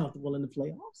want you comfortable in the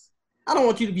playoffs. I don't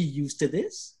want you to be used to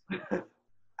this.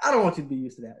 I don't want you to be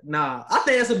used to that. Nah, I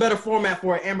think it's a better format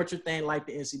for an amateur thing like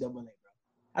the NCAA, bro.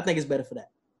 I think it's better for that.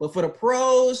 But for the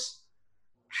pros,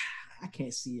 I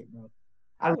can't see it, bro.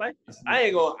 I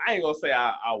ain't gonna say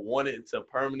I want it to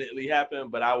permanently happen,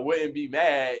 but I wouldn't be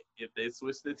mad if they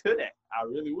switched it to that. I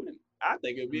really wouldn't. I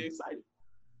think it'd be exciting.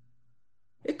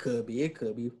 It could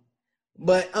be.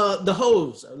 But the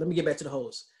holes, let me get back to the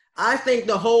holes. I think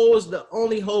the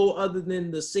only hole other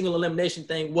than the single elimination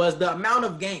thing was the amount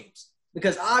of games.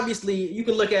 Because obviously you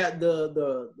can look at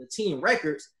the team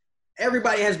records.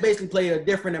 Everybody has basically played a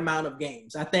different amount of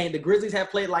games. I think the Grizzlies have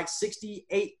played like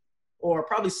 68 or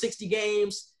probably 60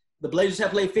 games. The Blazers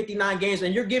have played 59 games,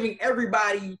 and you're giving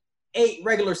everybody 8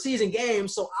 regular season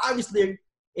games. So obviously,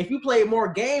 if you played more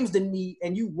games than me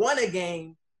and you won a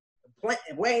game,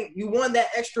 you won that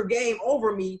extra game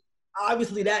over me,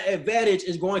 obviously that advantage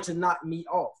is going to knock me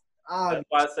off. That's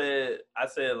why I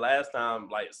said last time,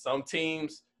 like some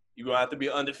teams, you're going to have to be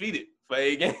undefeated for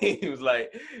 8 games.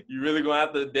 Like, you really going to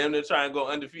have to damn near try and go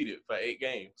undefeated for 8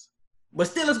 games. But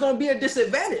still, it's going to be a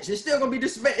disadvantage. It's still going to be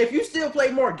disadvantage. If you still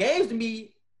play more games than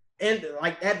me, and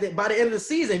like by the end of the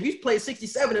season, if you play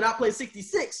 67 and I play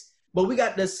 66, but we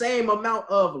got the same amount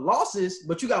of losses,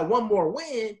 but you got one more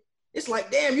win, it's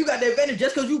like, damn, you got the advantage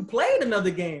just because you played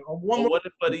another game. What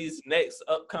if for these next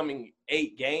upcoming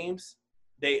 8 games,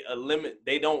 they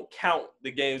don't count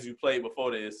the games you played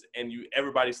before this, and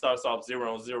everybody starts off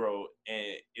 0-0,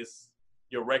 and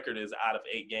your record is out of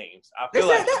 8 games. I feel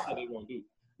like that's what they're gonna do.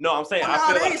 No, I'm saying I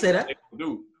feel like that's what they're gonna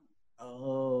do.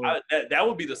 Oh, that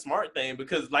would be the smart thing,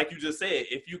 because like you just said,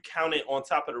 if you count it on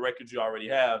top of the record you already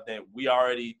have, then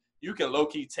you can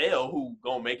low-key tell who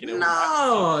gonna make it.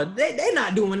 No, they're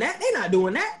not doing that. They're not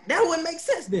doing that. That wouldn't make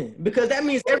sense then, because that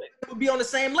means everybody would be on the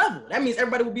same level. That means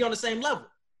everybody would be on the same level.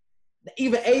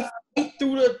 Even 8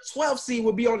 through the 12th seed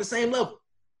would be on the same level.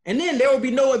 And then there would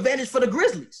be no advantage for the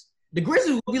Grizzlies. The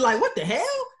Grizzlies would be like, what the hell?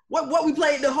 What we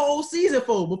played the whole season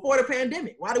for before the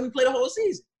pandemic? Why did we play the whole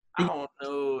season? I don't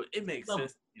know. It makes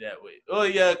sense to be that way. Oh,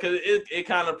 yeah, because it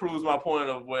kind of proves my point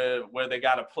of where they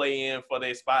got to play in for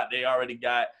their spot they already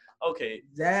got. Okay.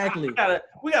 Exactly.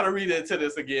 We gotta read into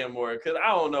this again more, because I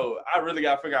don't know. I really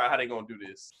got to figure out how they're going to do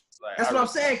this. Like, that's what I'm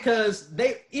saying, because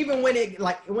even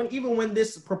when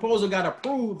this proposal got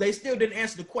approved, they still didn't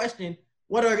answer the question,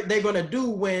 what are they going to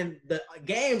do when the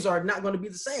games are not going to be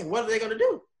the same? What are they going to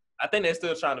do? I think they're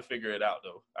still trying to figure it out,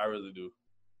 though. I really do.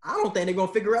 I don't think they're going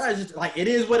to figure it out. It's just like, it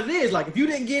is what it is. Like, if you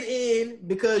didn't get in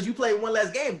because you played one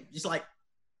last game, just like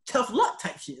tough luck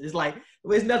type shit. It's like,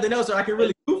 there's nothing else I can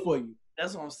really do for you.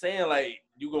 That's what I'm saying. Like,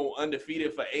 you go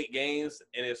undefeated for 8 games,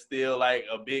 and it's still like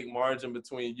a big margin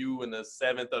between you and the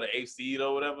 7th or the 8th seed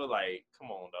or whatever. Like, come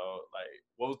on, dog. Like,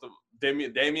 what was the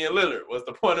Damian Lillard? What's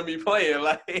the point of me playing?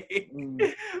 Like,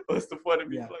 what's the point of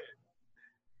me playing?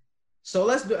 So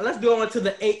let's go on to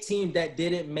the 8 teams that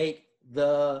didn't make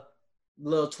the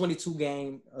little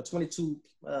 22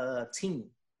 team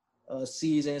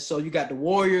season. So you got the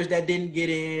Warriors that didn't get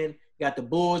in. You got the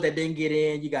Bulls that didn't get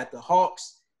in. You got the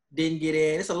Hawks didn't get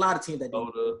in. It's a lot of teams that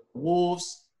didn't.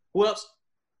 Wolves. Who else?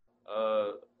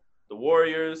 The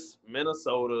Warriors,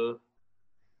 Minnesota,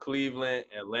 Cleveland,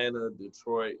 Atlanta,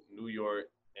 Detroit, New York,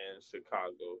 and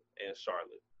Chicago, and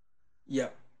Charlotte.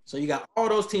 Yep. So you got all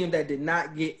those teams that did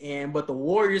not get in, but the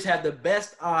Warriors have the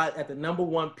best odds at the number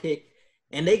 1 pick,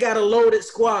 and they got a loaded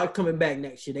squad coming back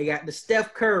next year. They got the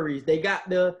Steph Currys. They got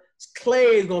the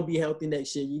Clay is gonna be healthy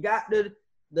next year. You got the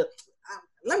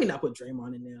let me not put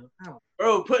Draymond in there.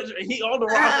 Bro, he on the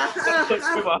roster. He's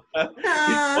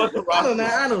on the roster.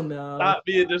 I don't know. Stop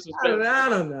being disrespectful. I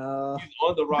don't know. He's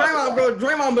on the roster.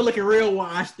 Draymond been looking real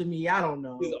washed to me. I don't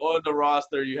know. He's on the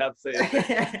roster. You have to say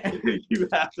his name. You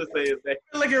have to say his name.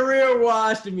 Looking real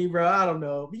washed to me, bro. I don't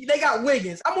know. They got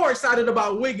Wiggins. I'm more excited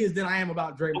about Wiggins than I am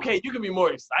about Draymond. Okay, you can be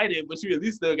more excited, but you at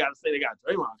least still got to say they got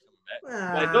Draymond coming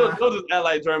back. Like, don't just act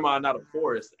like Draymond not a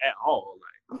force at all.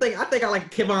 Like, I think I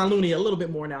like Kevon Looney a little bit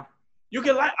more now. You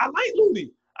can I like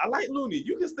Looney. I like Looney.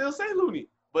 You can still say Looney,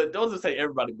 but don't just say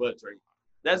everybody but Draymond.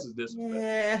 That's just disrespect.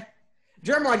 Yeah,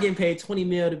 Draymond getting paid $20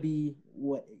 million to be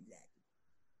what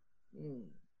exactly?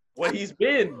 Well, he's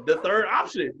been the third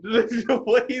option.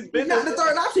 What he's been. He's not the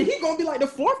third option. He's gonna be like the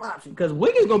fourth option because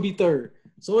Wiggins gonna be third.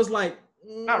 So it's like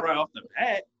not right off the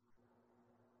bat.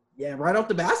 Yeah, right off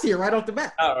the bat. I see it right off the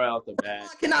bat. Not right off the bat.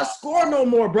 I cannot score no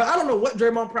more, bro. I don't know what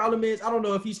Draymond's problem is. I don't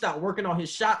know if he stopped working on his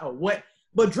shot or what.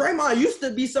 But Draymond used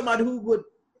to be somebody who would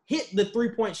hit the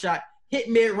three-point shot, hit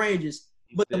mid-ranges.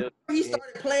 But the more he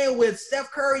started playing with Steph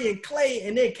Curry and Clay,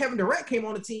 and then Kevin Durant came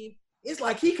on the team, it's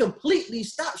like he completely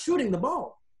stopped shooting the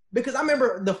ball. Because I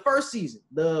remember the first season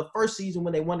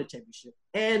when they won the championship,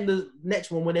 and the next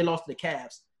one when they lost to the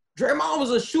Cavs, Draymond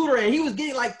was a shooter, and he was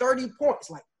getting like 30 points.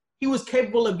 Like, he was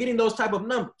capable of getting those type of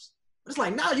numbers. It's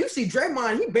like, now you see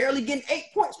Draymond, he barely getting 8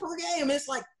 points per game. It's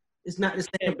like, it's not the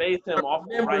same. You can't base him off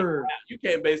of right now. You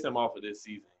can't base him off of this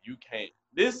season. You can't.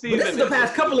 This season. But this is the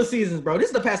past couple of seasons, bro. This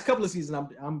is the past couple of seasons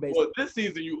I'm basing. Well, this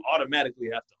season you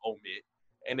automatically have to omit.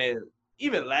 And then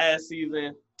even last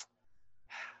season.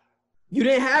 You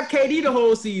didn't have KD the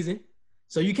whole season,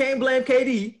 so you can't blame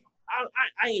KD.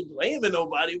 I ain't blaming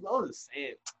nobody, but I'm just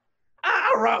saying.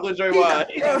 I rock with Draymond.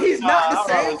 He's not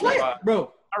the same player,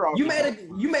 bro. You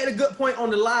made a good point on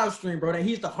the live stream, bro. That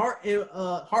he's the heart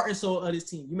and soul of this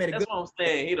team. You made a That's good. What I'm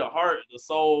saying. He the heart, the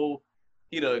soul.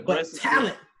 He the aggressive.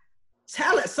 But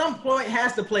talent, at some point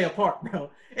has to play a part, bro.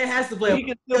 It has to play. He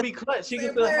can still be clutch. He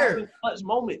can still have his clutch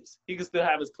moments. He can still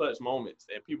have his clutch moments,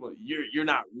 and people, you're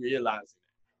not realizing that.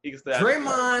 He can still.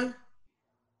 Draymond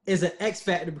is an X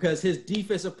factor because his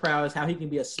defensive prowess, how he can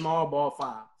be a small ball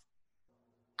five.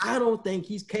 I don't think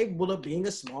he's capable of being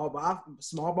a small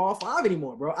ball five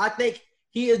anymore, bro. I think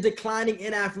he is declining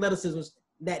in athleticism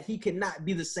that he cannot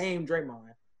be the same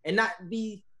Draymond and not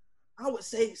be, I would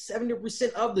say,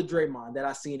 70% of the Draymond that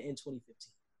I seen in 2015.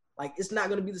 Like, it's not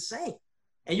going to be the same.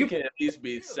 And you can at least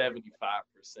be 75%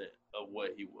 of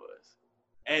what he was.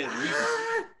 And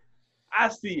I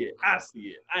see it. I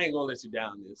ain't gonna let you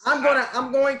down this. I'm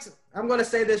gonna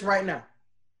say this right now.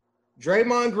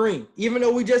 Draymond Green, even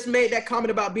though we just made that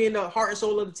comment about being the heart and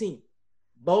soul of the team,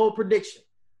 bold prediction,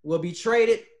 will be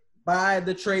traded by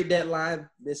the trade deadline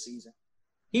this season.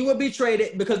 He will be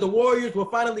traded because the Warriors will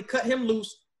finally cut him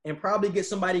loose and probably get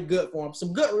somebody good for him.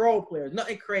 Some good role players,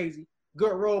 nothing crazy.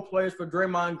 Good role players for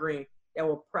Draymond Green. That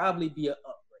will probably be an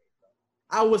upgrade.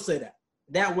 I would say that.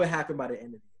 That will happen by the end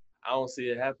of the year. I don't see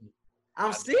it happening.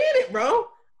 I'm seeing it, bro.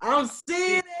 I'm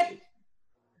seeing it.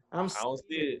 I don't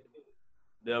see it.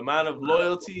 The amount of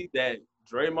loyalty that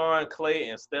Draymond, Clay,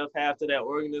 and Steph have to that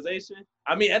organization.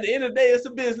 I mean, at the end of the day, it's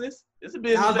a business. It's a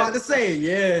business. I was about to say,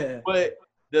 yeah. But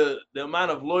the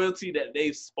amount of loyalty that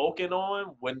they've spoken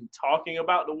on when talking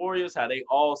about the Warriors, how they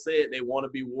all said they want to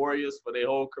be Warriors for their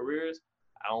whole careers,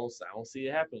 I don't see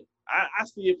it happening. I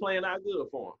see it playing out good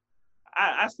for them.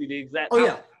 I see the exact. Oh,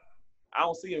 yeah. I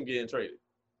don't see him getting traded.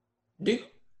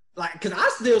 Because I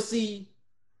still see,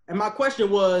 and my question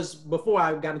was, before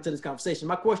I got into this conversation,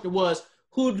 my question was,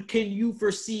 who can you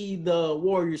foresee the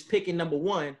Warriors picking number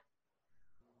one?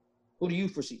 Who do you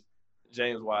foresee?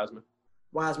 James Wiseman.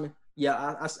 Wiseman.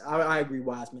 Yeah, I agree,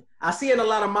 Wiseman. I see in a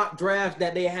lot of mock drafts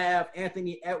that they have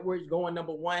Anthony Edwards going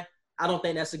number one. I don't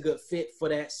think that's a good fit for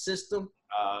that system.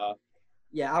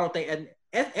 Yeah, I don't think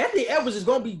Anthony Edwards is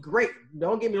going to be great.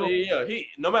 Don't get me wrong. Yeah,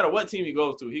 no matter what team he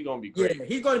goes to, he's going to be great. Yeah,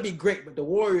 he's going to be great, but the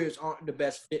Warriors aren't the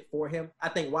best fit for him. I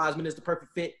think Wiseman is the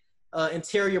perfect fit.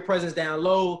 Interior presence down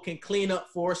low, can clean up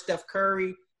for Steph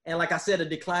Curry. And like I said, a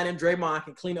declining Draymond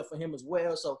can clean up for him as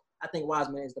well. So I think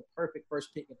Wiseman is the perfect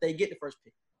first pick. If they get the first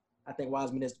pick, I think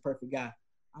Wiseman is the perfect guy.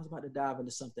 I was about to dive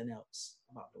into something else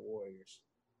about the Warriors.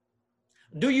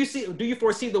 Do you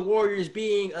foresee the Warriors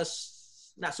being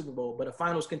not Super Bowl, but a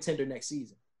finals contender next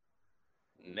season?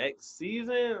 Next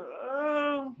season?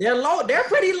 They're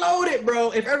pretty loaded,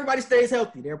 bro. If everybody stays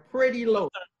healthy, they're pretty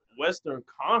loaded. Western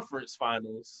Conference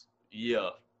Finals, yeah.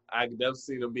 I can definitely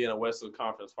see them being a Western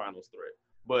Conference Finals threat.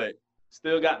 But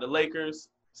still got the Lakers,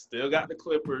 still got the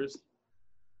Clippers,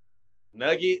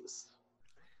 Nuggets.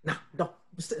 No, don't.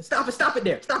 Stop it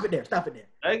there.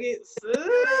 Nuggets.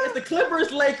 It's the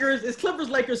Clippers, Lakers. It's Clippers,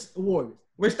 Lakers, Warriors.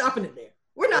 We're stopping it there.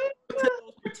 We're not going to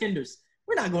those pretenders.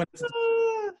 We're not going to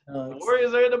the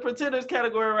Warriors are in the pretenders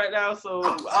category right now, so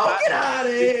get out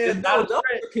of here. It's not a those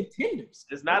stretch. are contenders.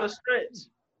 It's not a stretch.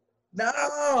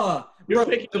 No. You're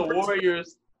picking the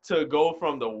Warriors to go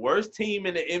from the worst team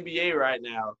in the NBA right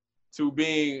now to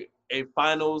being a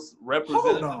finals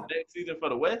representative next season for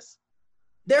the West?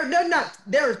 They're not.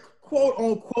 They're quote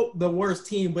unquote the worst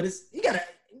team, but it's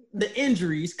the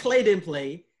injuries. Clay didn't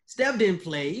play. Steph didn't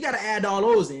play. You gotta add all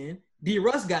those in. D.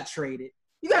 Russ got traded.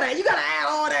 You gotta add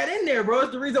all that in there, bro.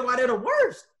 It's the reason why they're the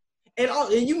worst. And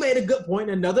you made a good point.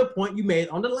 Another point you made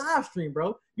on the live stream,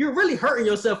 bro. You're really hurting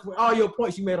yourself with all your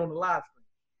points you made on the live stream.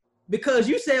 Because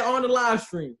you said on the live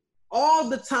stream, all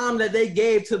the time that they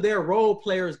gave to their role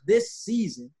players this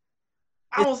season.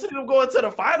 I don't see them going to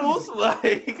the finals.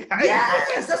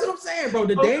 Yes, that's what I'm saying, bro.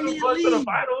 The Damian Lee,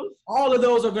 all of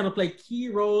those are going to play key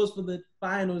roles for the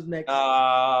finals next year.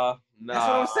 Nah. That's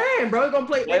what I'm saying, bro. They're going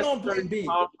to play big.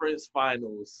 Conference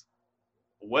finals.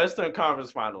 Western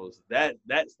Conference Finals. That's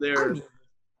their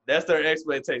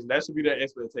expectation. That should be their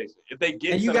expectation. If they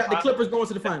get and you got the Clippers going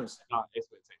to the finals. Not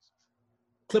expectations.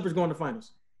 Clippers going to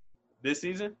finals. This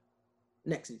season?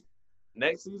 Next season.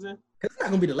 Next season? Because it's not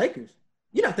going to be the Lakers.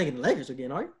 You're not thinking the Lakers again,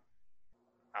 are you?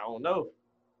 I don't know.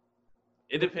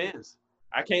 It depends.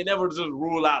 I can't never just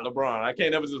rule out LeBron. I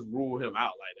can't never just rule him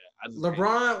out like that.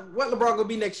 What LeBron gonna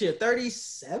be next year?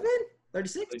 37?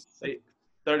 36?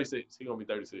 36. He's gonna be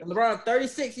 36. LeBron,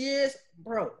 36 years?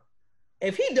 Bro,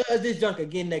 if he does this junk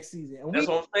again next season. That's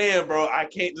what I'm saying, bro. I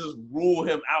can't just rule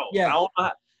him out. Yeah.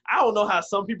 I don't know how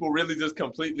some people really just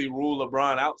completely rule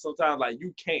LeBron out. Sometimes, like,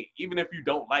 you can't. Even if you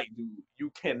don't like dude,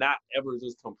 you cannot ever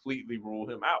just completely rule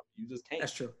him out. You just can't.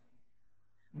 That's true.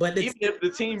 But even if the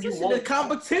team you want, the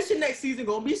competition next season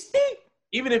gonna be steep.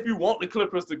 Even if you want the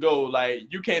Clippers to go, like,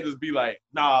 you can't just be like,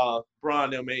 nah, Bron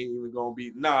them ain't even gonna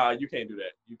be. Nah, you can't do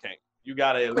that. You can't. You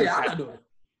gotta at least.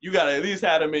 You gotta at least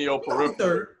have them in your peripheral.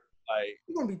 Third. Like,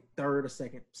 you're gonna be third or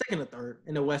second or third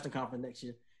in the Western Conference next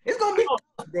year. It's gonna be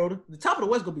tough, bro. The top of the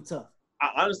West gonna be tough.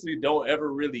 I honestly don't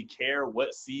ever really care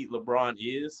what seed LeBron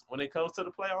is when it comes to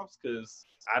the playoffs because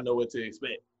I know what to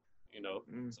expect. You know,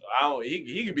 so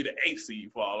he could be the 8th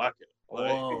seed for all I care.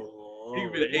 Like, he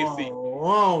could be the 8th seed.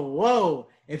 Whoa!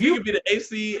 If he could be the 8th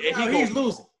seed and he's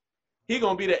losing. He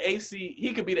gonna be the 8th seed.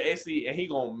 He could be the 8th seed and he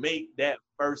gonna make that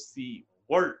first seed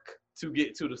work to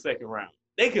get to the second round.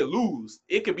 They could lose.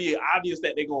 It could be obvious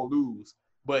that they're gonna lose,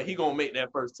 but he gonna make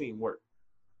that first team work.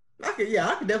 I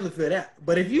can definitely feel that.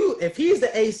 But if he's the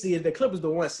 8th seed, the Clippers the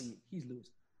 1 seed, he's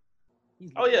losing.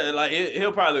 Oh yeah, like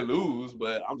he'll probably lose,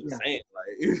 but I'm just saying,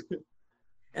 like.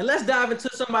 And let's dive into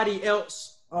somebody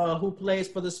else who plays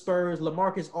for the Spurs,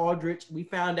 LaMarcus Aldridge. We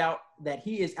found out that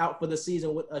he is out for the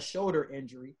season with a shoulder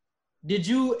injury. Did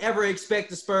you ever expect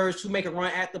the Spurs to make a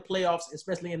run at the playoffs,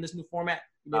 especially in this new format?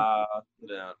 Nah.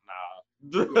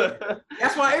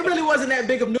 That's why it really wasn't that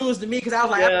big of news to me because I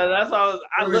was like, that's why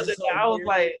I looked at it. I was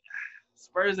like,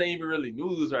 Spurs ain't even really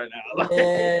news right now. Like,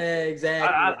 yeah, exactly.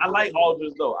 I like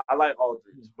Aldridge though. I like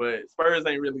Aldridge, but Spurs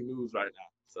ain't really news right now.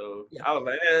 So I was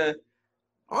like,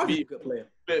 Aldridge a good player.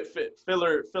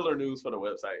 Filler news for the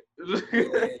website.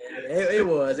 It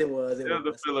was a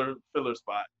filler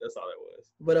spot. That's all it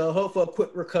was. But hope for a quick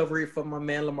recovery from my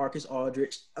man LaMarcus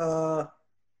Aldridge.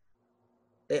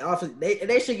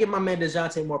 They should give my man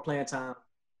DeJounte more playing time.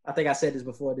 I think I said this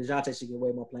before. DeJounte should get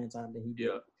way more playing time than he did.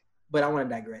 Yeah. But I want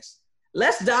to digress.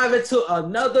 Let's dive into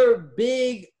another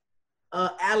big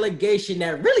allegation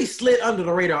that really slid under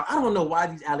the radar. I don't know why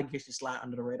these allegations slide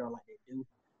under the radar like they do.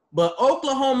 But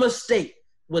Oklahoma State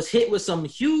was hit with some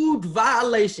huge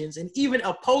violations and even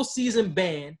a postseason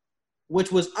ban,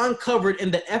 which was uncovered in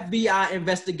the FBI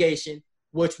investigation,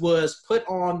 which was put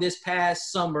on this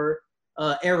past summer.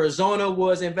 Arizona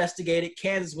was investigated.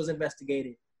 Kansas was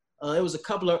investigated. It was a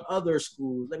couple of other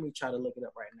schools. Let me try to look it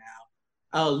up right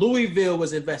now. Louisville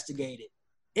was investigated.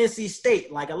 NC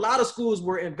State, like a lot of schools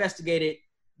were investigated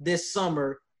this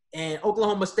summer, and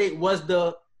Oklahoma State was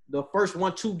the first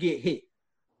one to get hit.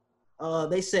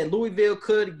 They said Louisville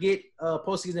could get a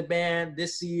postseason ban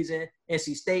this season,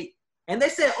 NC State. And they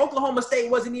said Oklahoma State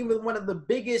wasn't even one of the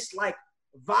biggest, like,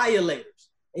 violators.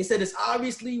 They said it's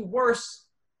obviously worse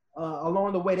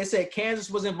along the way. They said Kansas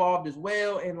was involved as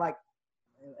well in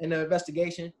the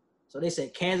investigation. So they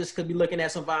said Kansas could be looking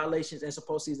at some violations and some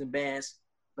postseason bans,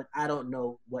 but I don't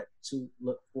know what to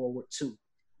look forward to.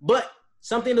 But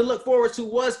something to look forward to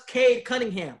was Cade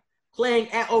Cunningham playing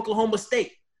at Oklahoma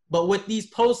State. But with these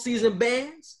postseason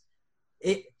bans,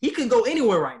 he can go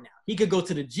anywhere right now. He could go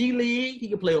to the G League. He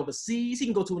can play overseas. He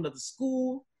can go to another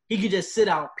school. He could just sit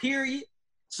out, period.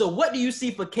 So what do you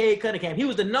see for Cade Cunningham? He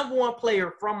was the number 1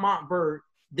 player from Montverde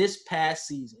this past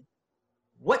season.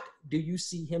 What do you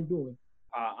see him doing?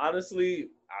 Honestly,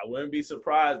 I wouldn't be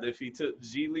surprised if he took the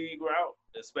G League route,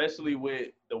 especially with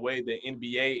the way the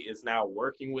NBA is now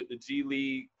working with the G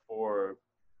League for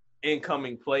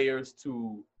incoming players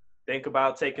to think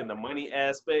about taking the money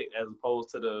aspect as opposed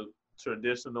to the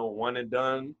traditional one and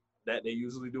done that they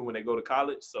usually do when they go to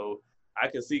college. So I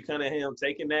can see Cunningham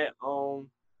taking that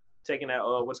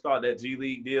what's called that G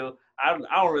League deal. I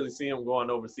don't really see him going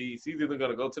overseas. He's either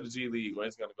going to go to the G League or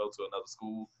he's going to go to another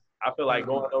school. I feel like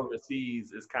going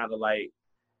overseas is kind of like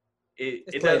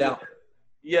it played out.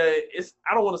 Yeah,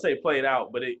 I don't want to say played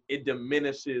out, but it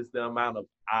diminishes the amount of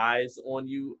eyes on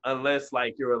you unless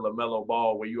like you're a LaMelo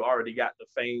Ball where you already got the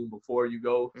fame before you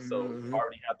go, so you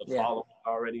already have the following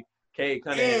already. Cade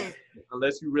Cunningham,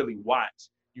 unless you really watch,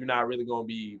 you're not really going to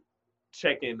be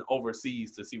checking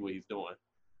overseas to see what he's doing.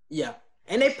 Yeah.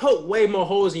 And they poke way more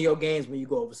holes in your games when you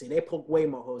go overseas. They poke way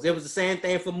more holes. It was the same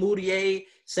thing for Moutier,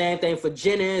 same thing for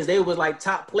Jennings. They was like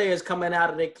top players coming out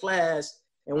of their class.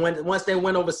 And once they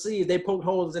went overseas, they poked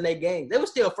holes in their game. They were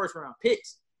still first-round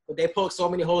picks, but they poked so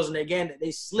many holes in their game that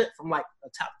they slipped from like a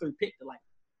top 3 pick to like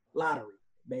lottery,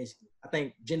 basically. I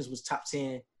think Jennings was top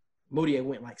 10. Moutier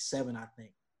went like 7, I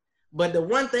think. But the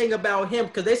one thing about him,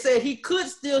 because they said he could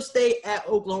still stay at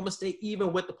Oklahoma State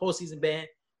even with the postseason ban,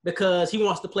 because he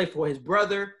wants to play for his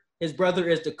brother. His brother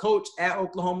is the coach at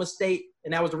Oklahoma State,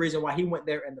 and that was the reason why he went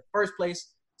there in the first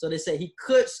place. So they said he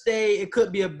could stay. It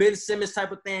could be a Ben Simmons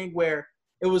type of thing where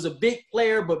it was a big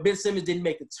player, but Ben Simmons didn't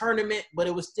make the tournament, but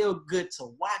it was still good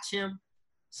to watch him.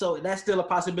 So that's still a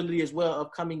possibility as well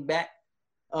of coming back.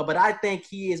 But I think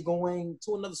he is going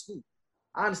to another school.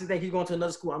 I honestly think he's going to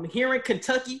another school. I'm hearing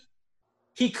Kentucky.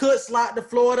 He could slide to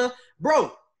Florida.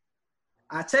 Bro,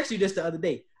 I texted you this the other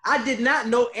day. I did not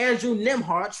know Andrew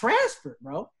Nembhard transferred,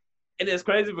 bro. And it's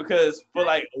crazy because for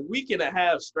like a week and a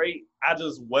half straight, I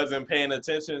just wasn't paying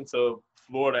attention to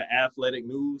Florida athletic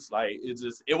news. Like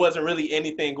it wasn't really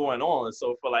anything going on.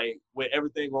 So for like with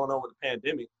everything going on with the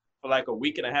pandemic, for like a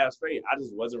week and a half straight, I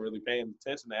just wasn't really paying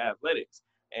attention to athletics.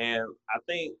 And I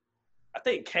think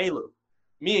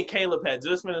me and Caleb had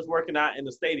just finished working out in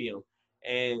the stadium,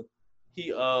 and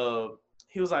he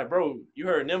was like, bro, you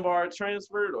heard Nembhard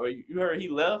transferred or you heard he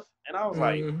left? And I was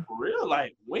like, for real?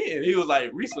 Like, when? He was like,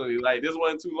 recently. Like, this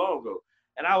wasn't too long ago.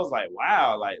 And I was like,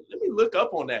 wow, like, let me look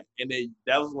up on that. And then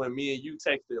that was when me and you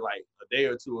texted like a day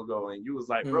or two ago, and you was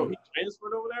like, bro, he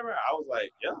transferred or whatever? I was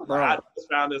like, yeah, I just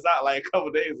found this out like a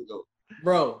couple days ago.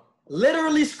 Bro,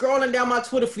 literally scrolling down my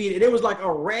Twitter feed, and it was like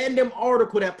a random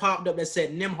article that popped up that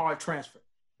said Nembhard transfer.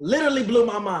 Literally blew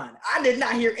my mind. I did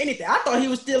not hear anything. I thought he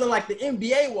was still in like the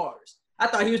NBA waters. I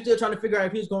thought he was still trying to figure out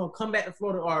if he was going to come back to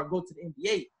Florida or go to the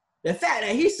NBA. The fact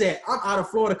that he said, I'm out of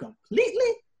Florida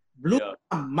completely blew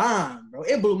my mind, bro.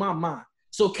 It blew my mind.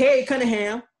 So, Cade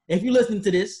Cunningham, if you're listening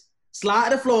to this, slide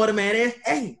to Florida, man.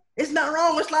 It's not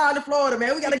wrong with sliding to Florida,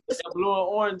 man. We got to get that blue and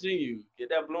orange in you. Get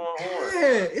that blue and orange.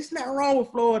 Yeah, it's not wrong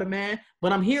with Florida, man.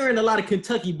 But I'm hearing a lot of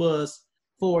Kentucky buzz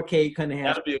for Cade Cunningham.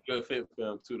 That'll be a good fit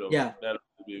for him, too, though. Yeah. That'll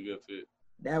be a good fit.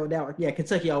 Yeah,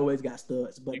 Kentucky always got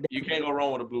studs. But you can't go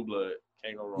wrong with a blue blood.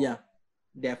 Can't go wrong. Yeah,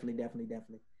 definitely.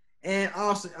 And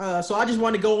also, so I just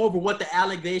want to go over what the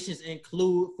allegations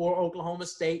include for Oklahoma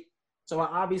State. So I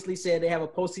obviously said they have a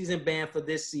postseason ban for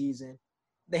this season.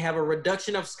 They have a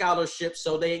reduction of scholarships.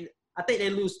 So I think they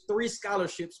lose 3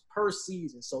 scholarships per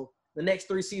season. So the next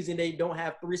 3 seasons, they don't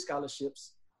have 3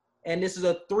 scholarships. And this is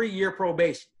a 3-year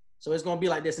probation. So it's going to be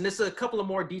like this. And this is a couple of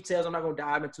more details I'm not going to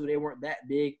dive into. They weren't that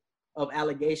big of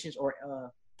allegations or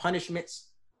punishments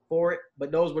for it,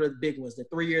 but those were the big ones: the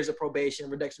 3 years of probation,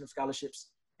 reduction of scholarships,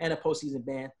 and a postseason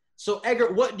ban. So,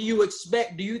 Edgar, what do you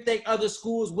expect? Do you think other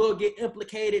schools will get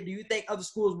implicated? Do you think other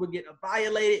schools will get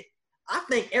violated? I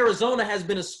think Arizona has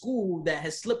been a school that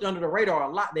has slipped under the radar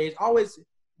a lot. They've always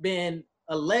been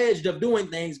alleged of doing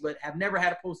things, but have never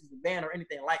had a postseason ban or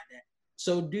anything like that.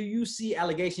 So, do you see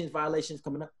allegations, violations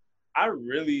coming up? I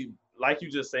really, like you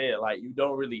just said, like you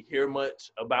don't really hear much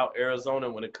about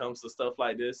Arizona when it comes to stuff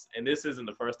like this. And this isn't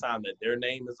the first time that their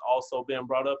name has also been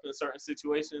brought up in certain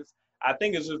situations. I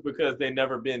think it's just because they've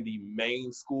never been the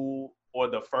main school or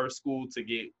the first school to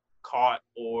get caught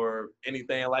or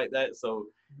anything like that. So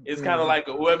it's kind of like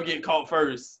whoever get caught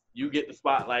first, you get the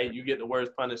spotlight, you get the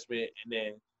worst punishment. And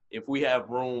then if we have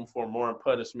room for more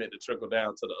punishment to trickle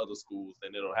down to the other schools,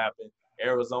 then it'll happen.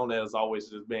 Arizona has always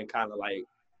just been kind of like,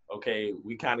 okay,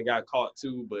 we kind of got caught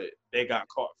too, but they got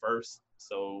caught first.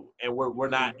 So, and we're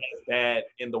not as bad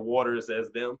in the waters as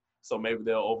them. So maybe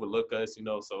they'll overlook us, you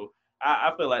know. So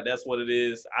I feel like that's what it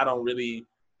is. I don't really.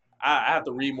 I have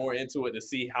to read more into it to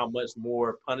see how much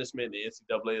more punishment the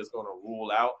NCAA is going to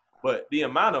rule out. But the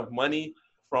amount of money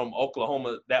from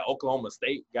Oklahoma that Oklahoma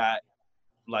State got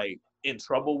like in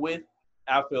trouble with,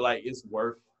 I feel like it's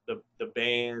worth the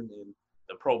ban and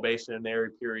the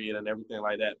probationary period and everything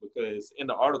like that. Because in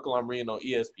the article I'm reading on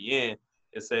ESPN,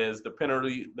 it says the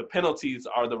penalties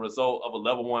are the result of a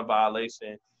level 1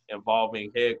 violation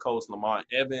involving head coach Lamont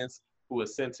Evans, who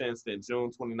was sentenced in June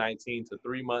 2019 to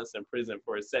 3 months in prison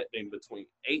for accepting between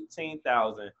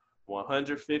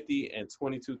 $18,150 and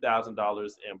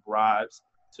 $22,000 in bribes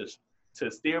to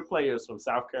steer players from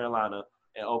South Carolina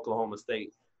and Oklahoma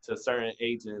State to certain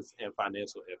agents and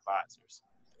financial advisors.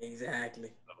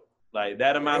 Exactly. Like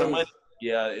that amount of money,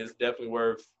 yeah, it's definitely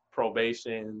worth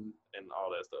probation and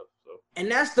all that stuff. So. And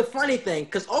that's the funny thing,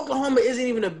 because Oklahoma isn't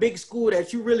even a big school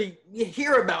that you really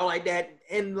hear about like that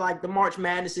in like the March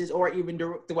Madnesses or even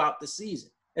throughout the season,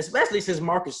 especially since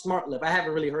Marcus Smart left. I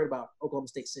haven't really heard about Oklahoma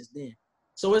State since then.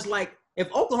 So it's like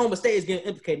if Oklahoma State is getting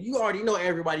implicated, you already know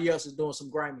everybody else is doing some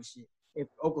grimy shit. If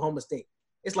Oklahoma State,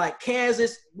 it's like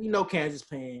Kansas, we know Kansas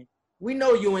paying. We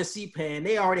know UNC paying.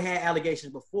 They already had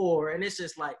allegations before, and it's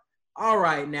just like, all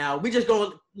right, now we just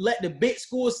gonna let the big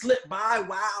schools slip by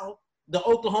while the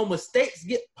Oklahoma States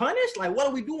get punished? Like, what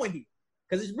are we doing here?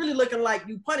 Because it's really looking like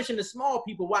you punishing the small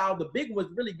people while the big ones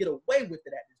really get away with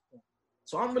it at this point.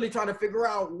 So I'm really trying to figure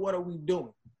out what are we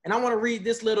doing. And I want to read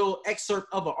this little excerpt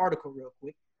of an article real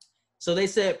quick. So they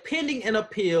said, pending an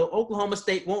appeal, Oklahoma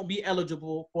State won't be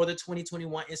eligible for the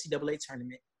 2021 NCAA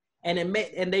tournament,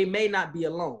 and they may not be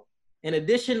alone. In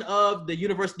addition of the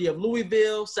University of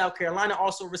Louisville, South Carolina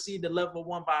also received a level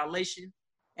 1 violation,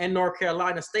 and North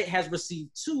Carolina State has received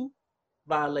 2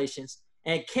 violations,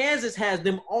 and Kansas has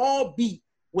them all beat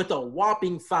with a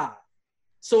whopping 5.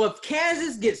 So if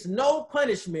Kansas gets no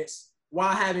punishments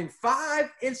while having 5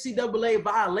 NCAA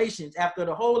violations after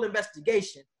the whole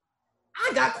investigation,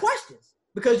 I got questions,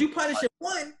 because you punishing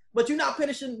one, but you're not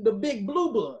punishing the big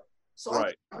blue blood. So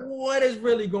right. What is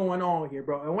really going on here,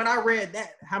 bro? And when I read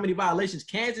that, how many violations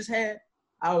Kansas had,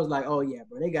 I was like, oh, yeah,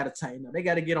 bro, they got to tighten up. They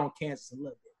got to get on Kansas a little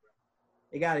bit, bro.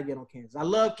 They got to get on Kansas. I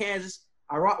love Kansas.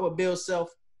 I rock with Bill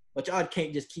Self, but y'all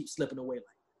can't just keep slipping away like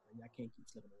that. Y'all can't keep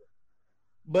slipping away.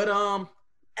 But,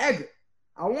 Edgar,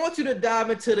 I want you to dive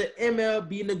into the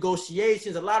MLB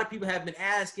negotiations. A lot of people have been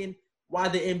asking why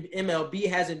the MLB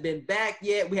hasn't been back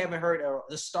yet. We haven't heard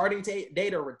a starting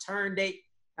date or return date.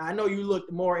 I know you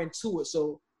looked more into it.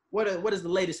 So what is the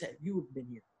latest you've been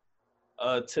hearing?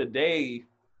 Today's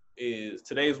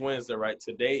Wednesday, right?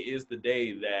 Today is the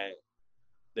day that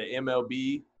the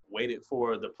MLB waited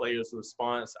for the players'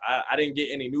 response. I didn't get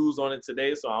any news on it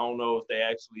today, so I don't know if they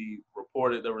actually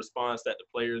reported the response that the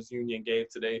players' union gave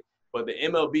today. But the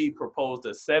MLB proposed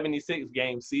a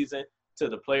 76-game season to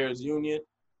the players' union.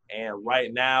 And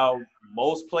right now,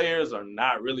 most players are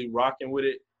not really rocking with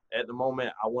it at the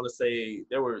moment. I want to say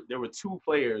there were 2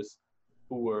 players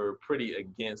who were pretty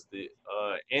against it.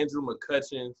 Andrew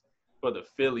McCutchen for the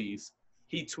Phillies,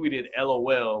 he tweeted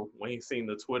LOL when he seen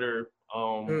the Twitter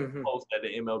post that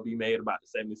the MLB made about the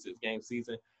 76-game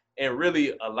season. And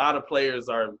really, a lot of players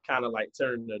are kind of like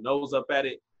turning their nose up at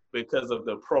it because of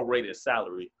the prorated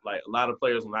salary. Like, a lot of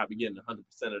players will not be getting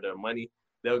 100% of their money.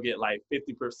 They'll get like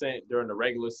 50% during the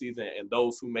regular season, and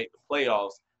those who make the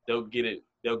playoffs, they'll get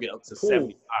up to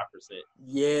 75%.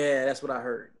 Yeah, that's what I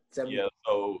heard. 70. Yeah.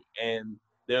 So, and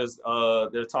there's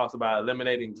talks about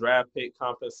eliminating draft pick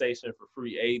compensation for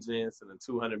free agents and a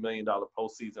 $200 million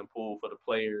postseason pool for the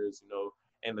players. You know,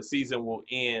 and the season will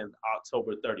end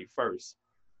October 31st.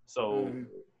 So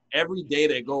every day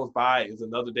that goes by is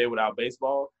another day without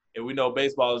baseball, and we know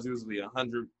baseball is usually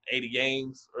 180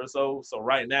 games or so. So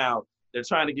right now, they're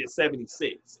trying to get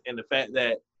 76. And the fact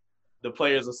that the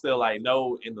players are still like,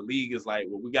 no, and the league is like,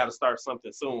 well, we got to start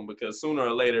something soon, because sooner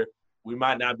or later, we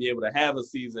might not be able to have a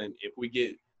season if we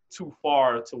get too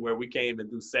far to where we can't even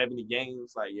do 70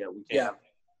 games. Like, yeah, we can't. Yeah.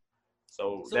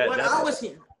 So what I was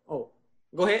hearing. Oh,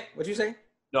 go ahead. What you say?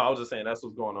 No, I was just saying that's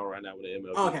what's going on right now with the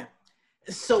MLB. Okay.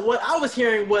 So what I was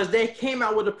hearing was they came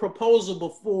out with a proposal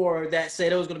before that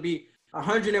said it was going to be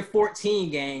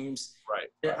 114 games. Right.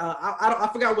 I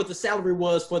forgot what the salary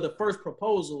was for the first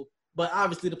proposal, but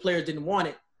obviously the players didn't want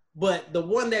it. But the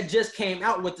one that just came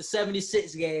out with the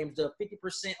 76 games, the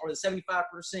 50% or the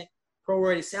 75%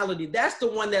 prorated salary, that's the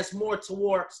one that's more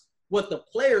towards what the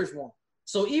players want.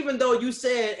 So even though you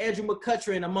said Andrew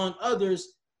McCutchen, among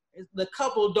others, the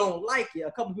couple don't like it,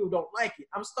 a couple people don't like it,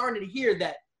 I'm starting to hear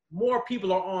that more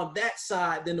people are on that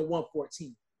side than the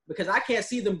 114 because I can't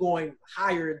see them going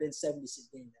higher than 76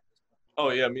 games. Oh,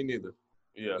 yeah, me neither.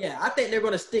 Yeah. Yeah, I think they're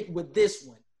going to stick with this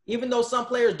one. Even though some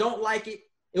players don't like it,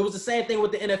 it was the same thing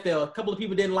with the NFL. A couple of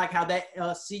people didn't like how that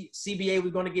CBA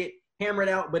was going to get hammered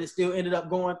out, but it still ended up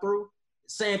going through.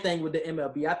 Same thing with the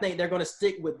MLB. I think they're going to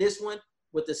stick with this one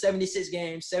with the 76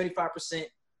 games, 75%.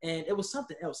 And it was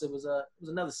something else. It was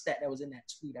another stat that was in that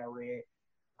tweet I read.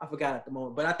 I forgot at the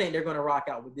moment. But I think they're going to rock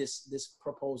out with this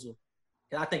proposal.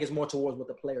 And I think it's more towards what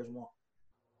the players want.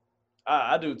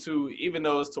 I do too. Even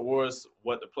though it's towards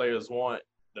what the players want,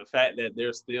 the fact that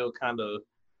they're still kind of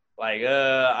like,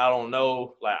 I don't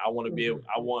know. Like, I want to be able,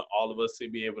 I want all of us to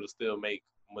be able to still make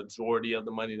majority of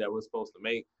the money that we're supposed to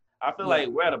make. I feel like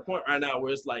we're at a point right now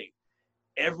where it's like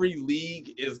every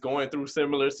league is going through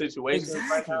similar situations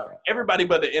right now. Everybody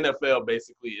but the NFL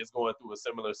basically is going through a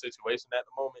similar situation at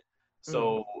the moment.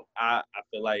 So I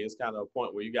feel like it's kind of a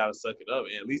point where you got to suck it up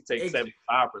and at least take 75% of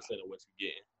what you're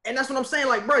getting. And that's what I'm saying.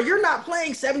 Like, bro, you're not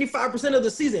playing 75% of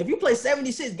the season. If you play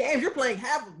 76 games, you're playing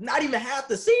not even half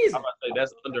the season. I'm about to say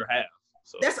that's under half.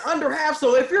 So. That's under half.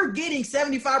 So if you're getting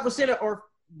 75% or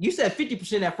you said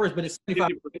 50% at first, but it's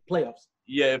 75% playoffs.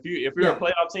 Yeah, if you're a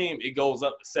playoff team, it goes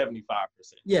up to 75%.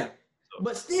 Yeah. So.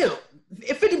 But still,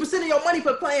 if 50% of your money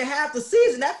for playing half the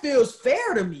season, that feels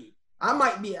fair to me. I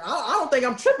might be. I don't think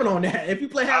I'm tripping on that. If you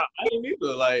play half, I don't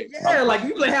either. Like, like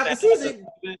you play half the season.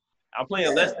 I'm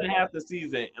playing less than half the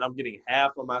season, and I'm getting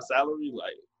half of my salary.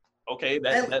 Like, okay,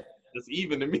 that's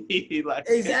even to me. Like,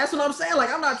 that's what I'm saying. Like,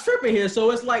 I'm not tripping here.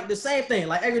 So it's like the same thing.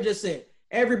 Like Edgar just said,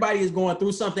 everybody is going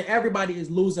through something. Everybody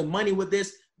is losing money with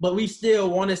this, but we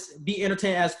still want to be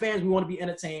entertained as fans. We want to be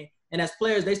entertained, and as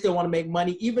players, they still want to make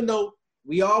money, even though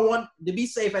we all want to be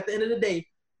safe. At the end of the day,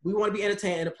 we want to be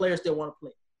entertained, and the players still want to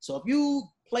play. So if you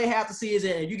play half the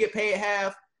season and you get paid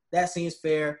half, that seems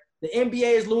fair. The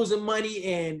NBA is losing money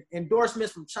and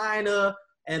endorsements from China,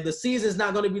 and the season's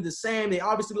not going to be the same. They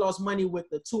obviously lost money with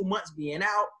the 2 months being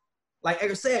out. Like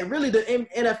Edgar said, really the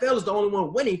NFL is the only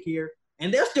one winning here,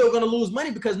 and they're still going to lose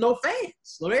money because no fans.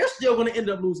 So they're still going to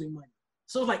end up losing money.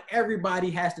 So it's like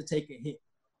everybody has to take a hit.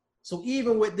 So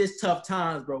even with this tough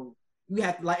times, bro, you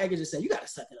have to, like Edgar just said, you got to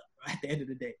suck it up, bro, at the end of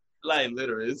the day. Like,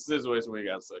 literally, it's a situation where you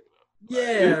got to suck it up.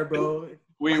 Yeah, bro.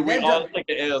 We all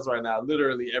taking L's right now.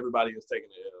 Literally, everybody is taking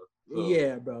the L. So.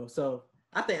 Yeah, bro. So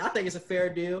I think it's a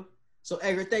fair deal. So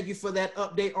Edgar, thank you for that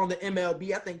update on the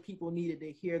MLB. I think people needed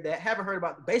to hear that. Haven't heard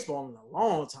about the baseball in a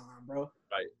long time, bro.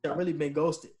 Right. They've really been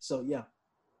ghosted. So yeah.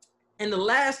 And the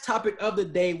last topic of the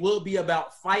day will be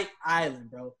about Fight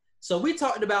Island, bro. So we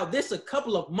talked about this a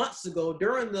couple of months ago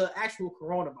during the actual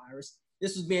coronavirus.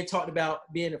 This was being talked about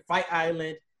being a Fight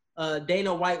Island.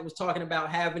 Dana White was talking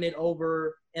about having it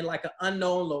over in like an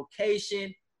unknown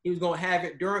location. He was going to have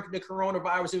it during the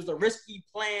coronavirus. It was a risky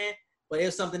plan, but it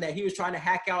was something that he was trying to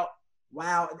hack out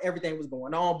while everything was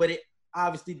going on, but it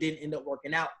obviously didn't end up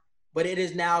working out. But it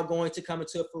is now going to come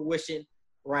into fruition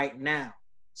right now.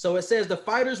 So it says the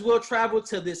fighters will travel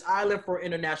to this island for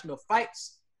international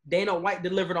fights. Dana White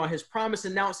delivered on his promise,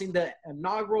 announcing the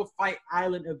inaugural Fight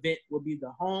Island event will be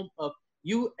the home of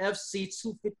UFC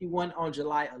 251 on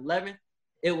July 11th.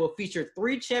 It will feature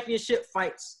 3 championship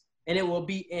fights, and it will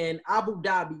be in Abu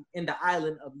Dhabi in the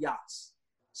island of yachts.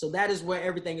 So that is where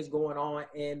everything is going on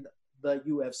in the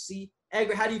UFC.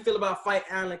 Edgar, how do you feel about Fight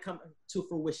Island coming to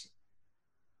fruition?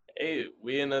 Hey,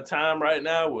 we're in a time right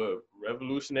now where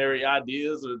revolutionary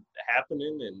ideas are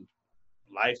happening and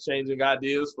life-changing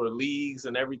ideas for leagues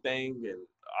and everything, and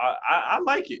I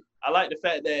like it. I like the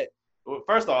fact that, well,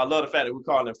 first of all, I love the fact that we're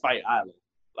calling it Fight Island.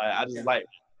 Like, I just like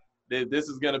this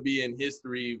is going to be in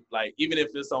history. Like, even if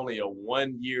it's only a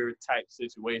 1-year type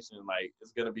situation, like,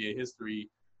 it's going to be a history.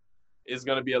 It's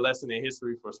going to be a lesson in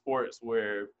history for sports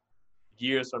where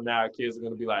years from now, kids are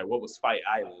going to be like, what was Fight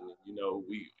Island? You know,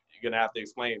 you're going to have to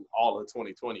explain all of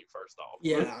 2020 first off.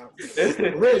 Yeah,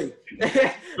 really.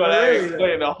 But I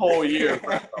explain the whole year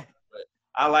first off. But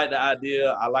I like the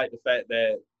idea. I like the fact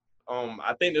that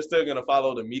I think they're still going to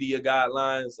follow the media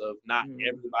guidelines of not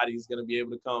everybody's going to be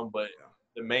able to come, but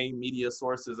the main media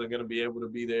sources are going to be able to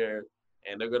be there,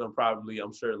 and they're going to probably,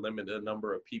 I'm sure, limit the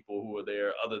number of people who are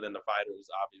there other than the fighters,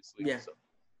 obviously. Yeah.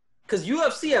 Because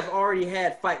UFC have already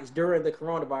had fights during the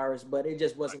coronavirus, but it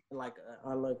just wasn't like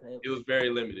it was very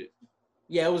limited.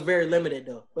 Yeah, it was very limited,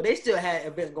 though. But they still had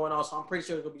events going on, so I'm pretty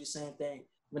sure it's going to be the same thing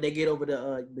when they get over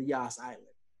to the Yas Island.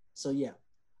 So, yeah.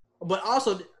 But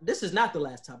also, this is not the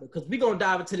last topic because we're going to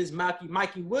dive into this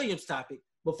Mikey Williams topic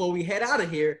before we head out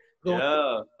of here.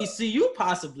 ECU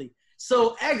possibly.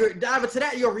 So, Edgar, dive into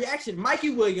that. Your reaction. Mikey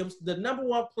Williams, the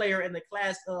 #1 player in the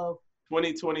class of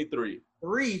 2023.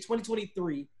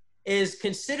 is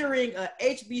considering a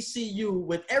HBCU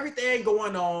with everything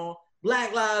going on,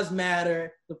 Black Lives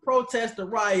Matter, the protests, the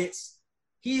riots.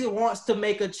 He wants to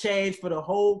make a change for the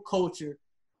whole culture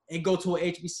and go to a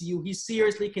HBCU. He's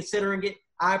seriously considering it.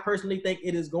 I personally think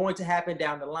it is going to happen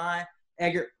down the line.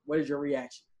 Edgar, what is your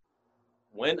reaction?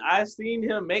 When I seen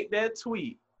him make that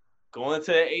tweet, going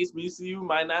to HBCU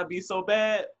might not be so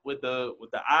bad with the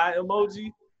eye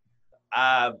emoji.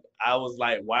 I was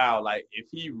like, wow, like if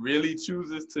he really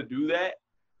chooses to do that,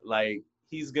 like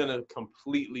he's gonna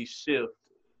completely shift,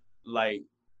 like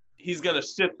he's gonna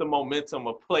shift the momentum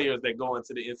of players that go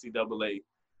into the NCAA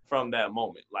from that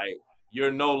moment. Like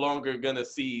you're no longer gonna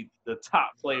see the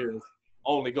top players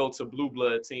only go to blue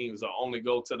blood teams or only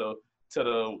go to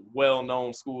the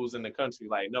well-known schools in the country.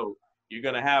 Like, no, you're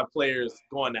gonna have players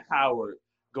going to Howard,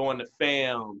 going to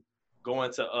FAM,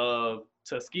 going to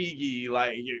Tuskegee.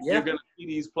 Like you're gonna see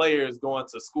these players going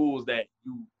to schools that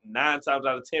you 9 times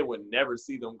out of 10 would never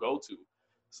see them go to.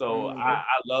 So I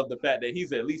love the fact that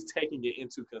he's at least taking it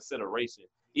into consideration.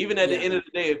 Even at the end of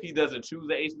the day, if he doesn't choose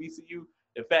the HBCU,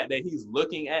 the fact that he's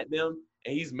looking at them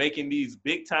and he's making these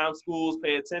big time schools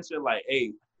pay attention, like,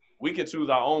 hey, we can choose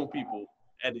our own people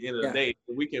at the end of the day.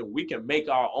 We can make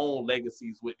our own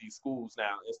legacies with these schools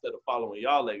now instead of following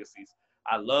y'all legacies.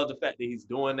 I love the fact that he's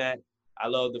doing that. I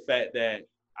love the fact that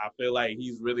I feel like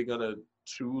he's really going to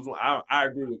choose. I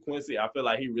agree with Quincy. I feel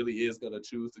like he really is going to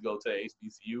choose to go to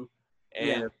HBCU.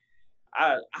 And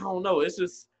I don't know. It's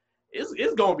just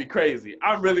it's gonna be crazy.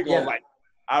 I'm really gonna like it.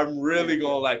 I'm really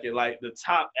gonna like it. Like the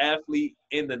top athlete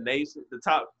in the nation, the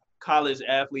top college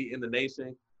athlete in the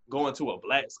nation, going to a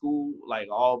black school, like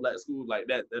all black schools, like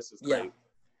that. That's just crazy.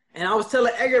 And I was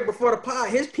telling Edgar before the pod,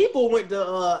 his people went to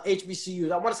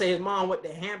HBCUs. I want to say his mom went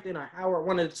to Hampton or Howard,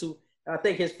 one of the two. I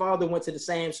think his father went to the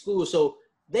same school. So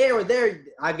they were there.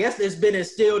 I guess it's been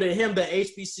instilled in him the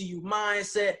HBCU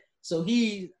mindset. So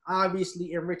he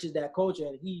obviously enriches that culture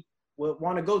and he would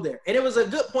want to go there. And it was a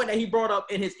good point that he brought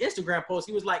up in his Instagram post.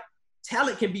 He was like,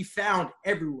 talent can be found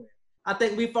everywhere. I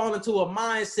think we fall into a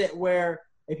mindset where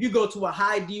if you go to a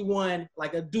high D1,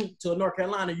 like a Duke to a North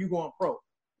Carolina, you're going pro.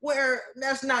 Where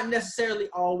that's not necessarily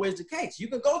always the case. You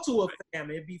can go to a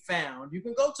family and be found. You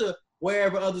can go to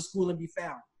wherever other school and be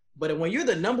found. But when you're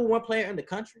the number one player in the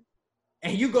country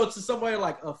and you go to somewhere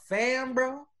like a FAM,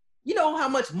 bro, you know how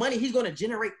much money he's going to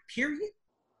generate, period?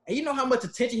 And you know how much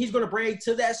attention he's going to bring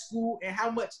to that school and how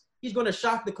much he's going to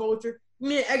shock the culture?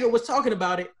 Me and Edgar was talking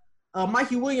about it.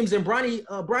 Mikey Williams and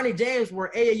Bronny James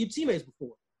were AAU teammates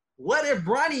before. What if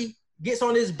Bronny gets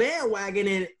on this bandwagon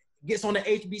and gets on the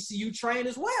HBCU train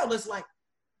as well? It's like,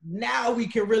 now we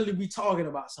can really be talking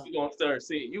about something. You're gonna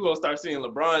start seeing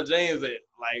LeBron James at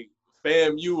like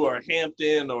FAMU or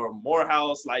Hampton or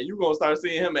Morehouse. Like you're gonna start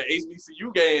seeing him at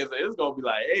HBCU games, and it's gonna be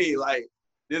like, hey, like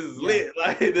this is lit.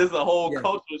 Like this is a whole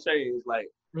cultural change. Like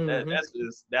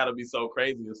that'll be so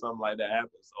crazy if something like that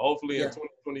happens. So hopefully in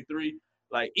 2023,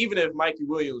 like even if Mikey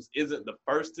Williams isn't the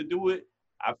first to do it,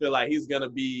 I feel like he's gonna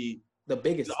be the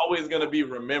biggest. He's always gonna be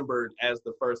remembered as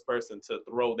the first person to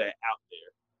throw that out there.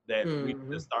 That we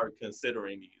can start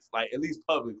considering these, like at least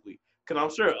publicly, because I'm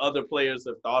sure other players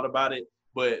have thought about it,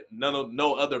 but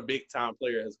no other big time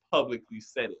player has publicly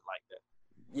said it like that.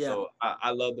 Yeah. So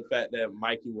I love the fact that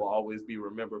Mikey will always be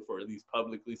remembered for at least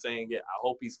publicly saying it. I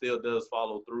hope he still does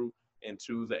follow through and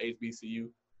choose the HBCU.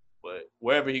 But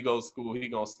wherever he goes to school, he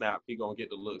gonna snap. He gonna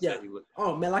get the looks that he look.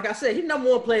 Oh man, like I said, he's number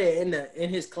one player in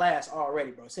his class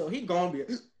already, bro. So he gonna be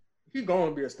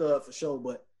a stud for sure.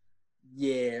 But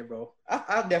yeah, bro,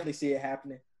 I definitely see it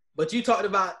happening. But you talk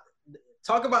about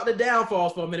the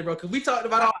downfalls for a minute, bro, because we talked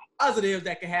about all the positives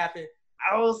that can happen.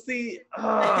 I will see.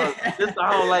 I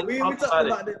don't like to talk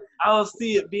about it. I will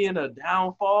see it being a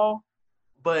downfall,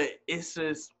 but it's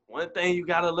just one thing you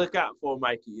gotta look out for,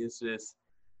 Mikey. It's just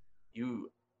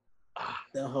you.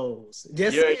 The hoes. I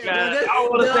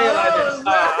don't want to say it like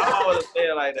that. I don't want to say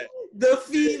it like that. The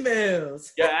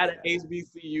females. You're at an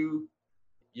HBCU.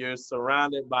 You're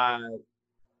surrounded by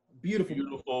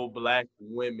beautiful black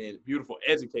women, beautiful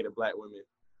educated black women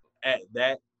at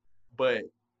that. But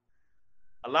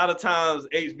a lot of times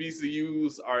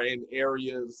HBCUs are in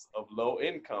areas of low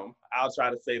income. I'll try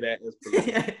to say that as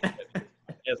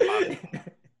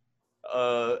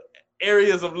possible.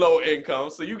 Areas of low income.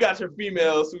 So you got your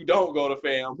females who don't go to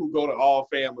FAM, who go to all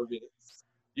FAM events.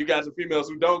 You got your females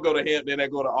who don't go to Hampton that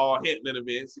go to all Hampton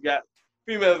events. You got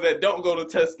females that don't go to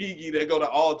Tuskegee that go to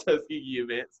all Tuskegee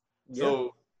events. Yeah.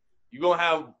 So you're going to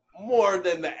have more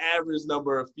than the average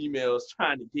number of females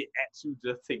trying to get at you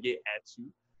just to get at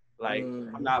you. Like,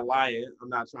 I'm not lying. I'm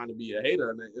not trying to be a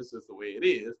hater. It's just the way it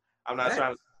is. I'm not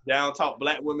trying to down talk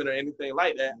black women or anything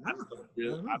like that. I just don't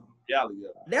feel reality of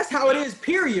it. That's how it is,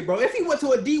 period, bro. If he went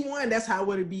to a D1, that's how it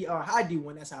would be, or high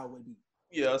D1, that's how it would be.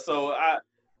 Yeah, so I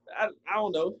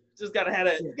don't know. Just gotta have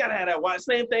that. Gotta have that watch.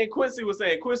 Same thing Quincy was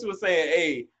saying. Quincy was saying,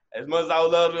 hey, as much as I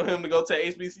would love for him to go to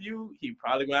HBCU, he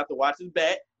probably gonna have to watch his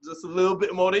back just a little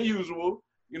bit more than usual.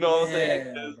 You know what I'm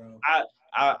saying?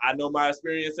 I know my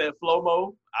experience at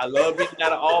Flomo. I love being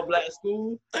at an all-black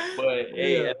school, but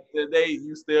hey, at the end of the day,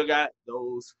 you still got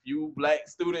those few black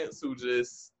students who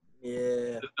just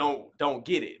don't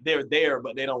get it. They're there,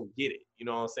 but they don't get it. You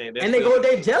know what I'm saying? And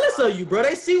they jealous of you, bro.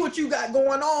 They see what you got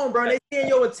going on, bro. They seeing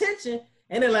your attention,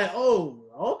 and they're like, oh,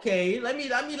 okay, let me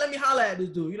holler at this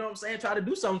dude. You know what I'm saying? Try to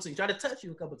do something, try to touch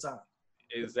you a couple times.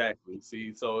 Exactly.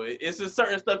 See, so it's just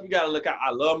certain stuff you gotta look at.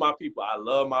 I love my people. I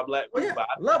love my black people. But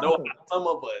I know how some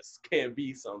of us can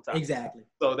be sometimes. Exactly.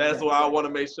 So that's why I want to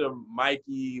make sure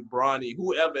Mikey, Bronny,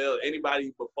 whoever else,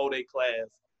 anybody before they class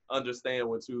understand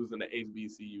when choosing the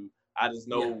HBCU. I just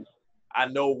know I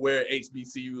know where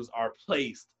HBCUs are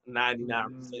placed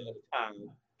 99% of the time.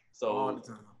 So all the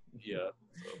time.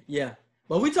 Yeah.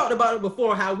 But we talked about it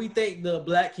before, how we think the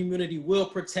black community will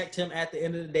protect him at the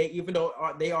end of the day, even though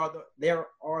there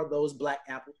are those black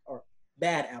apples or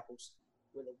bad apples.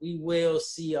 We will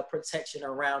see a protection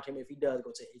around him if he does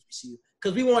go to HBCU,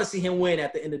 because we want to see him win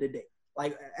at the end of the day.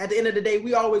 Like at the end of the day,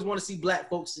 we always want to see black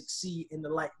folks succeed in the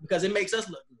light because it makes us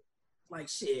look good. Like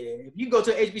shit, if you go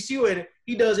to HBCU and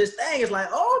he does his thing, it's like,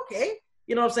 oh, okay,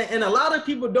 you know what I'm saying? And a lot of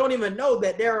people don't even know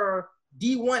that there are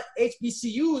D1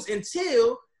 HBCUs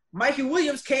until Mikey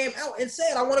Williams came out and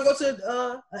said, I want to go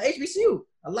to HBCU.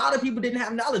 A lot of people didn't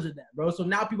have knowledge of that, bro. So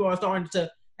now people are starting to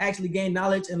actually gain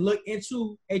knowledge and look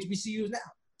into HBCUs now.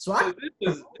 So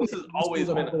this has always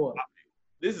been a topic.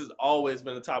 This has always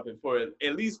been a topic for,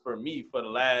 at least for me, for the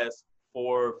last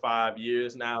 4 or 5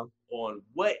 years now, on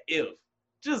what if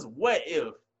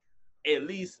at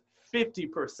least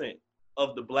 50%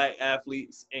 of the black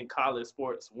athletes in college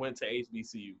sports went to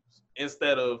HBCUs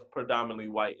instead of predominantly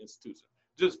white institutions.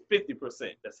 Just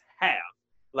 50%. That's half.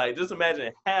 Like, just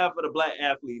imagine half of the black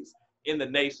athletes in the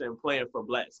nation playing for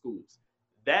black schools.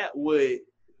 That would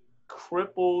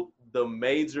cripple the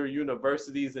major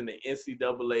universities in the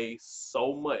NCAA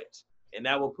so much. And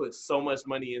that will put so much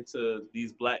money into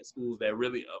these black schools that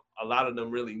really, a lot of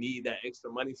them really need that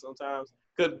extra money sometimes.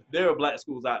 Because there are black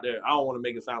schools out there. I don't want to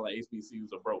make it sound like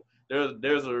HBCUs are broke.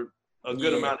 There's a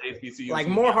good amount of HBCUs. Like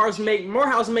Morehouse make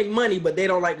money, but they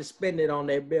don't like to spend it on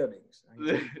their buildings.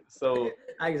 So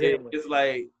it's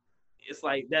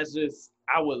like that's just,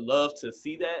 I would love to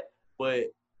see that, but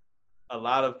a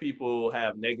lot of people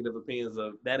have negative opinions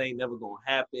of that ain't never gonna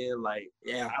happen. Like,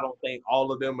 I don't think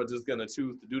all of them are just gonna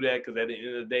choose to do that, because at the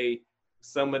end of the day,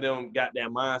 some of them got that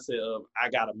mindset of I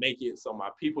gotta make it so my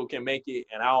people can make it,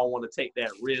 and I don't want to take that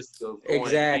risk of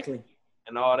going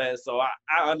and all that. So I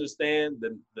understand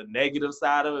the negative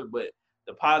side of it, but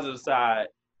the positive side,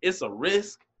 it's a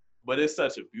risk, but it's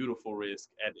such a beautiful risk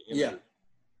at the end of it.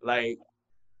 Like,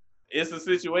 it's a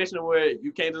situation where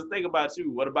you can't just think about you.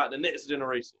 What about the next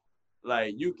generation?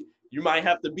 Like, you might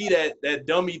have to be that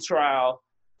dummy trial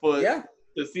to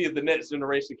see if the next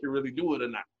generation can really do it or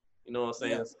not. You know what I'm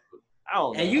saying? Yeah. So, I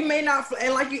don't know. And you may not,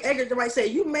 and like you Edgar might say,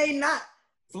 you may not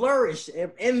flourish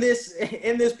in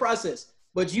this process,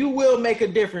 but you will make a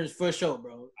difference for sure,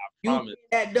 bro. I promise.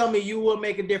 That dummy, you will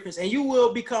make a difference, and you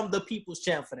will become the people's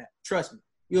champ for that. Trust me,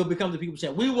 you'll become the people's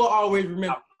champ. We will always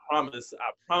remember. I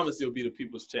promise you'll be the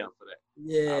people's champ for that.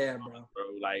 Yeah, bro.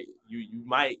 Like you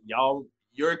might,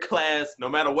 your class, no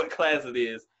matter what class it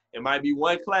is, it might be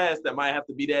one class that might have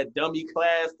to be that dummy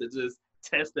class to just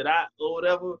test it out or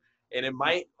whatever, and it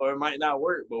might or it might not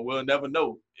work, but we'll never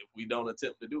know if we don't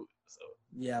attempt to do it. So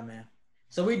yeah, man.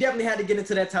 So we definitely had to get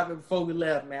into that topic before we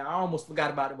left, man. I almost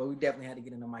forgot about it, but we definitely had to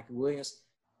get into Mikey Williams.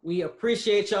 We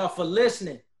appreciate y'all for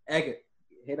listening. Edgar,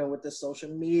 hit on with the social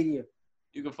media.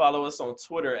 You can follow us on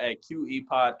Twitter at QE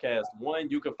Podcast 1.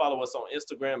 You can follow us on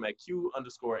Instagram at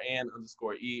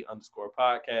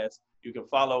Q_N_E_Podcast. You can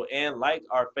follow and like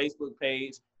our Facebook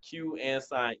page,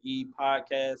 Q&E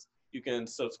Podcast. You can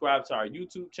subscribe to our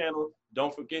YouTube channel.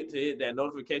 Don't forget to hit that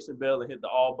notification bell and hit the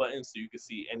all button so you can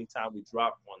see anytime we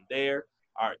drop one there.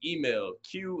 Our email,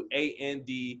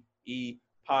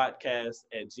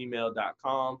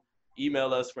 QANDEpodcast@gmail.com.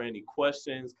 Email us for any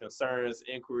questions, concerns,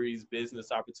 inquiries, business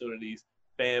opportunities,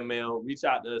 fan mail. Reach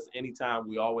out to us anytime.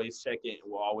 We always check it, and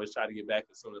we'll always try to get back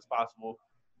as soon as possible.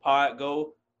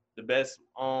 PodGo, the best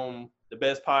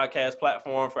podcast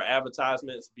platform for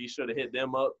advertisements. Be sure to hit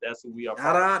them up. That's who we are.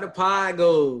 Shout out to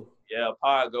PodGo. Yeah,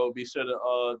 PodGo. Be sure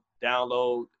to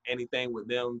download anything with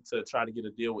them to try to get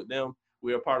a deal with them.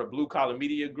 We are part of Blue Collar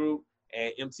Media Group,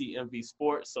 and MTMV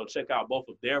Sports. So check out both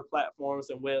of their platforms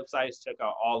and websites. Check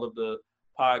out all of the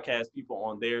podcast people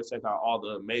on there. Check out all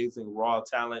the amazing raw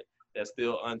talent that's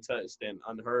still untouched and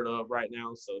unheard of right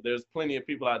now. So there's plenty of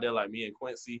people out there like me and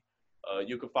Quincy.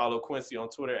 You can follow Quincy on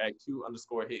Twitter at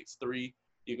Q_Hicks3.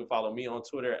 You can follow me on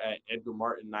Twitter at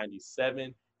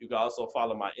EdgarMartin97. You can also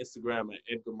follow my Instagram at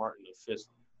EdgarMartinOfficial.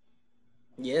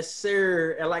 Yes,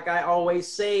 sir. And like I always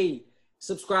say,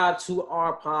 subscribe to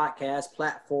our podcast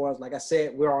platforms. Like I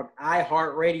said, we're on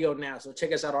iHeartRadio now. So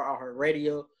check us out on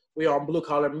iHeartRadio. We're on Blue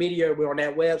Collar Media. We're on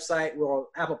that website. We're on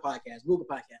Apple Podcasts, Google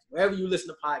Podcasts, wherever you listen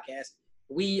to podcasts.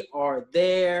 We are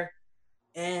there.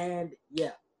 And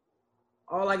yeah,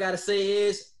 all I got to say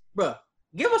is, bro,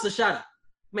 give us a shout out.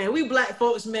 Man, we black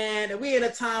folks, man, and we in a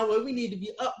time where we need to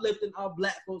be uplifting our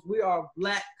black folks. We are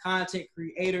black content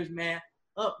creators, man.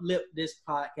 Uplift this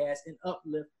podcast and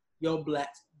uplift your black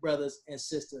brothers and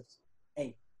sisters.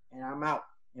 Hey, and I'm out,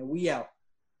 and we out.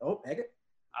 Oh, Edgar.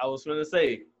 I was going to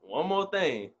say one more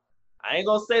thing. I ain't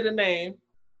going to say the name,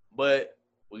 but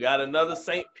we got another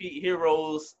St. Pete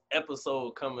Heroes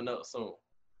episode coming up soon.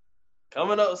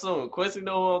 Quincy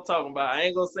know what I'm talking about. I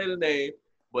ain't going to say the name,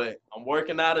 but I'm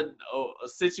working out a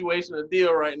situation, a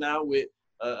deal right now with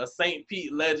a St.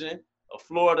 Pete legend, a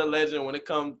Florida legend when it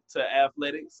comes to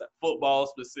athletics, football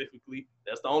specifically.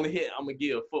 That's the only hit I'm going to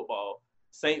give, football.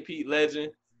 St. Pete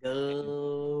legend.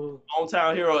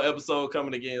 Hometown Hero episode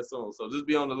coming again soon. So just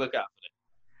be on the lookout for that.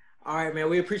 All right, man.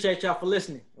 We appreciate y'all for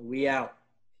listening. We out.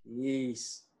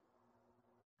 Peace.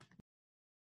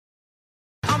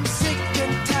 I'm sick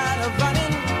and tired of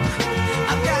running.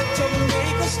 I've got to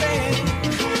make a stand.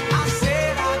 I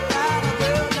said I got a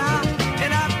girl now,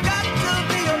 and I've got to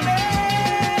be a man.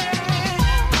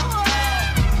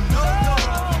 No,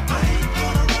 I ain't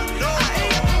gonna run. No, I ain't gonna run. No, I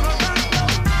ain't gonna run.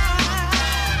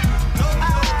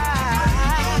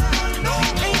 No,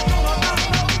 I ain't gonna run.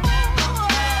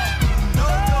 No,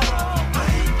 I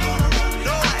ain't gonna run.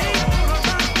 No, I ain't gonna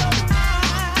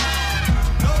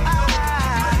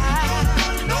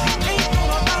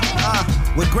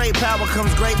run. With great power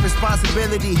comes great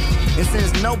responsibility. And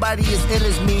since nobody is ill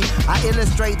as me, I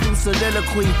illustrate through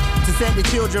soliloquy to set the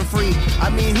children free. I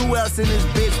mean, who else in this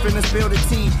bitch finna spill the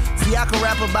tea? See, I can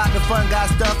rap about the fun guy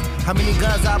stuff, how many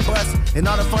guns I bust, and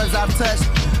all the funds I've touched.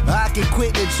 I can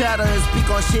quit the chatter and speak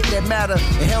on shit that matter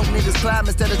and help niggas climb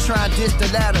instead of trying to dish the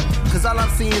ladder. Cause all I'm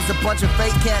seeing is a bunch of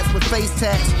fake cats with face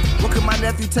tats. What could my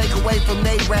nephew take away from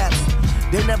they raps?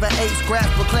 They never ate scraps,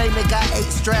 but claim they got 8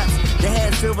 straps. They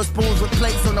had silver spoons with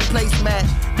plates on the placemat.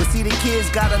 But see, the kids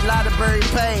got a lot of buried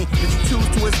pain that you choose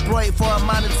to exploit for a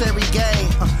monetary gain.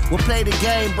 We'll play the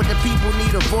game, but the people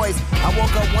need a voice. I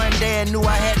woke up one day and knew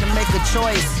I had to make a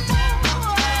choice.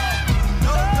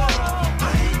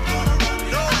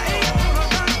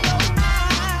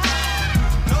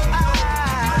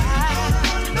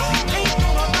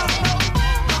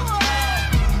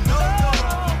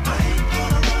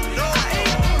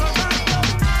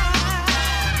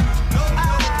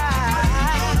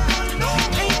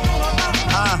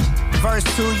 Verse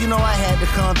 2, you know I had to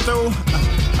come through.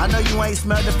 I know you ain't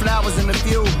smelled the flowers in the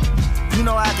view. You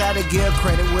know I gotta give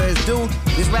credit where it's due.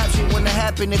 This rap shit wouldn't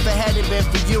have happened if it hadn't been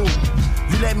for you.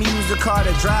 You let me use the car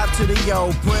to drive to the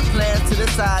yo. Put plans to the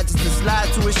side just to slide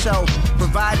to a show.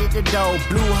 Provided the dough,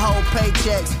 blue hole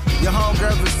paychecks. Your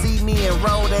homegirls will see me and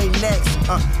roll they necks.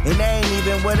 And they ain't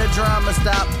even where the drama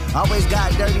stop. Always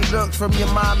got dirty looks from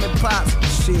your mom and pops.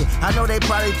 Shit, I know they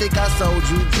probably think I sold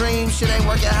you dreams. Shit ain't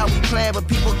working how we planned, but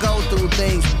people go through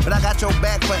things. But I got your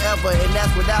back forever, and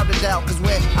that's without a doubt. Cause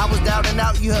when I was down and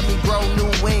out, you helped me grow new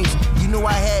wings. You knew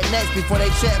I had next before they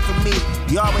checked for me.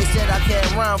 You always said I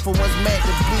can't run for what's meant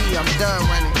to be. I'm done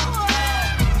running.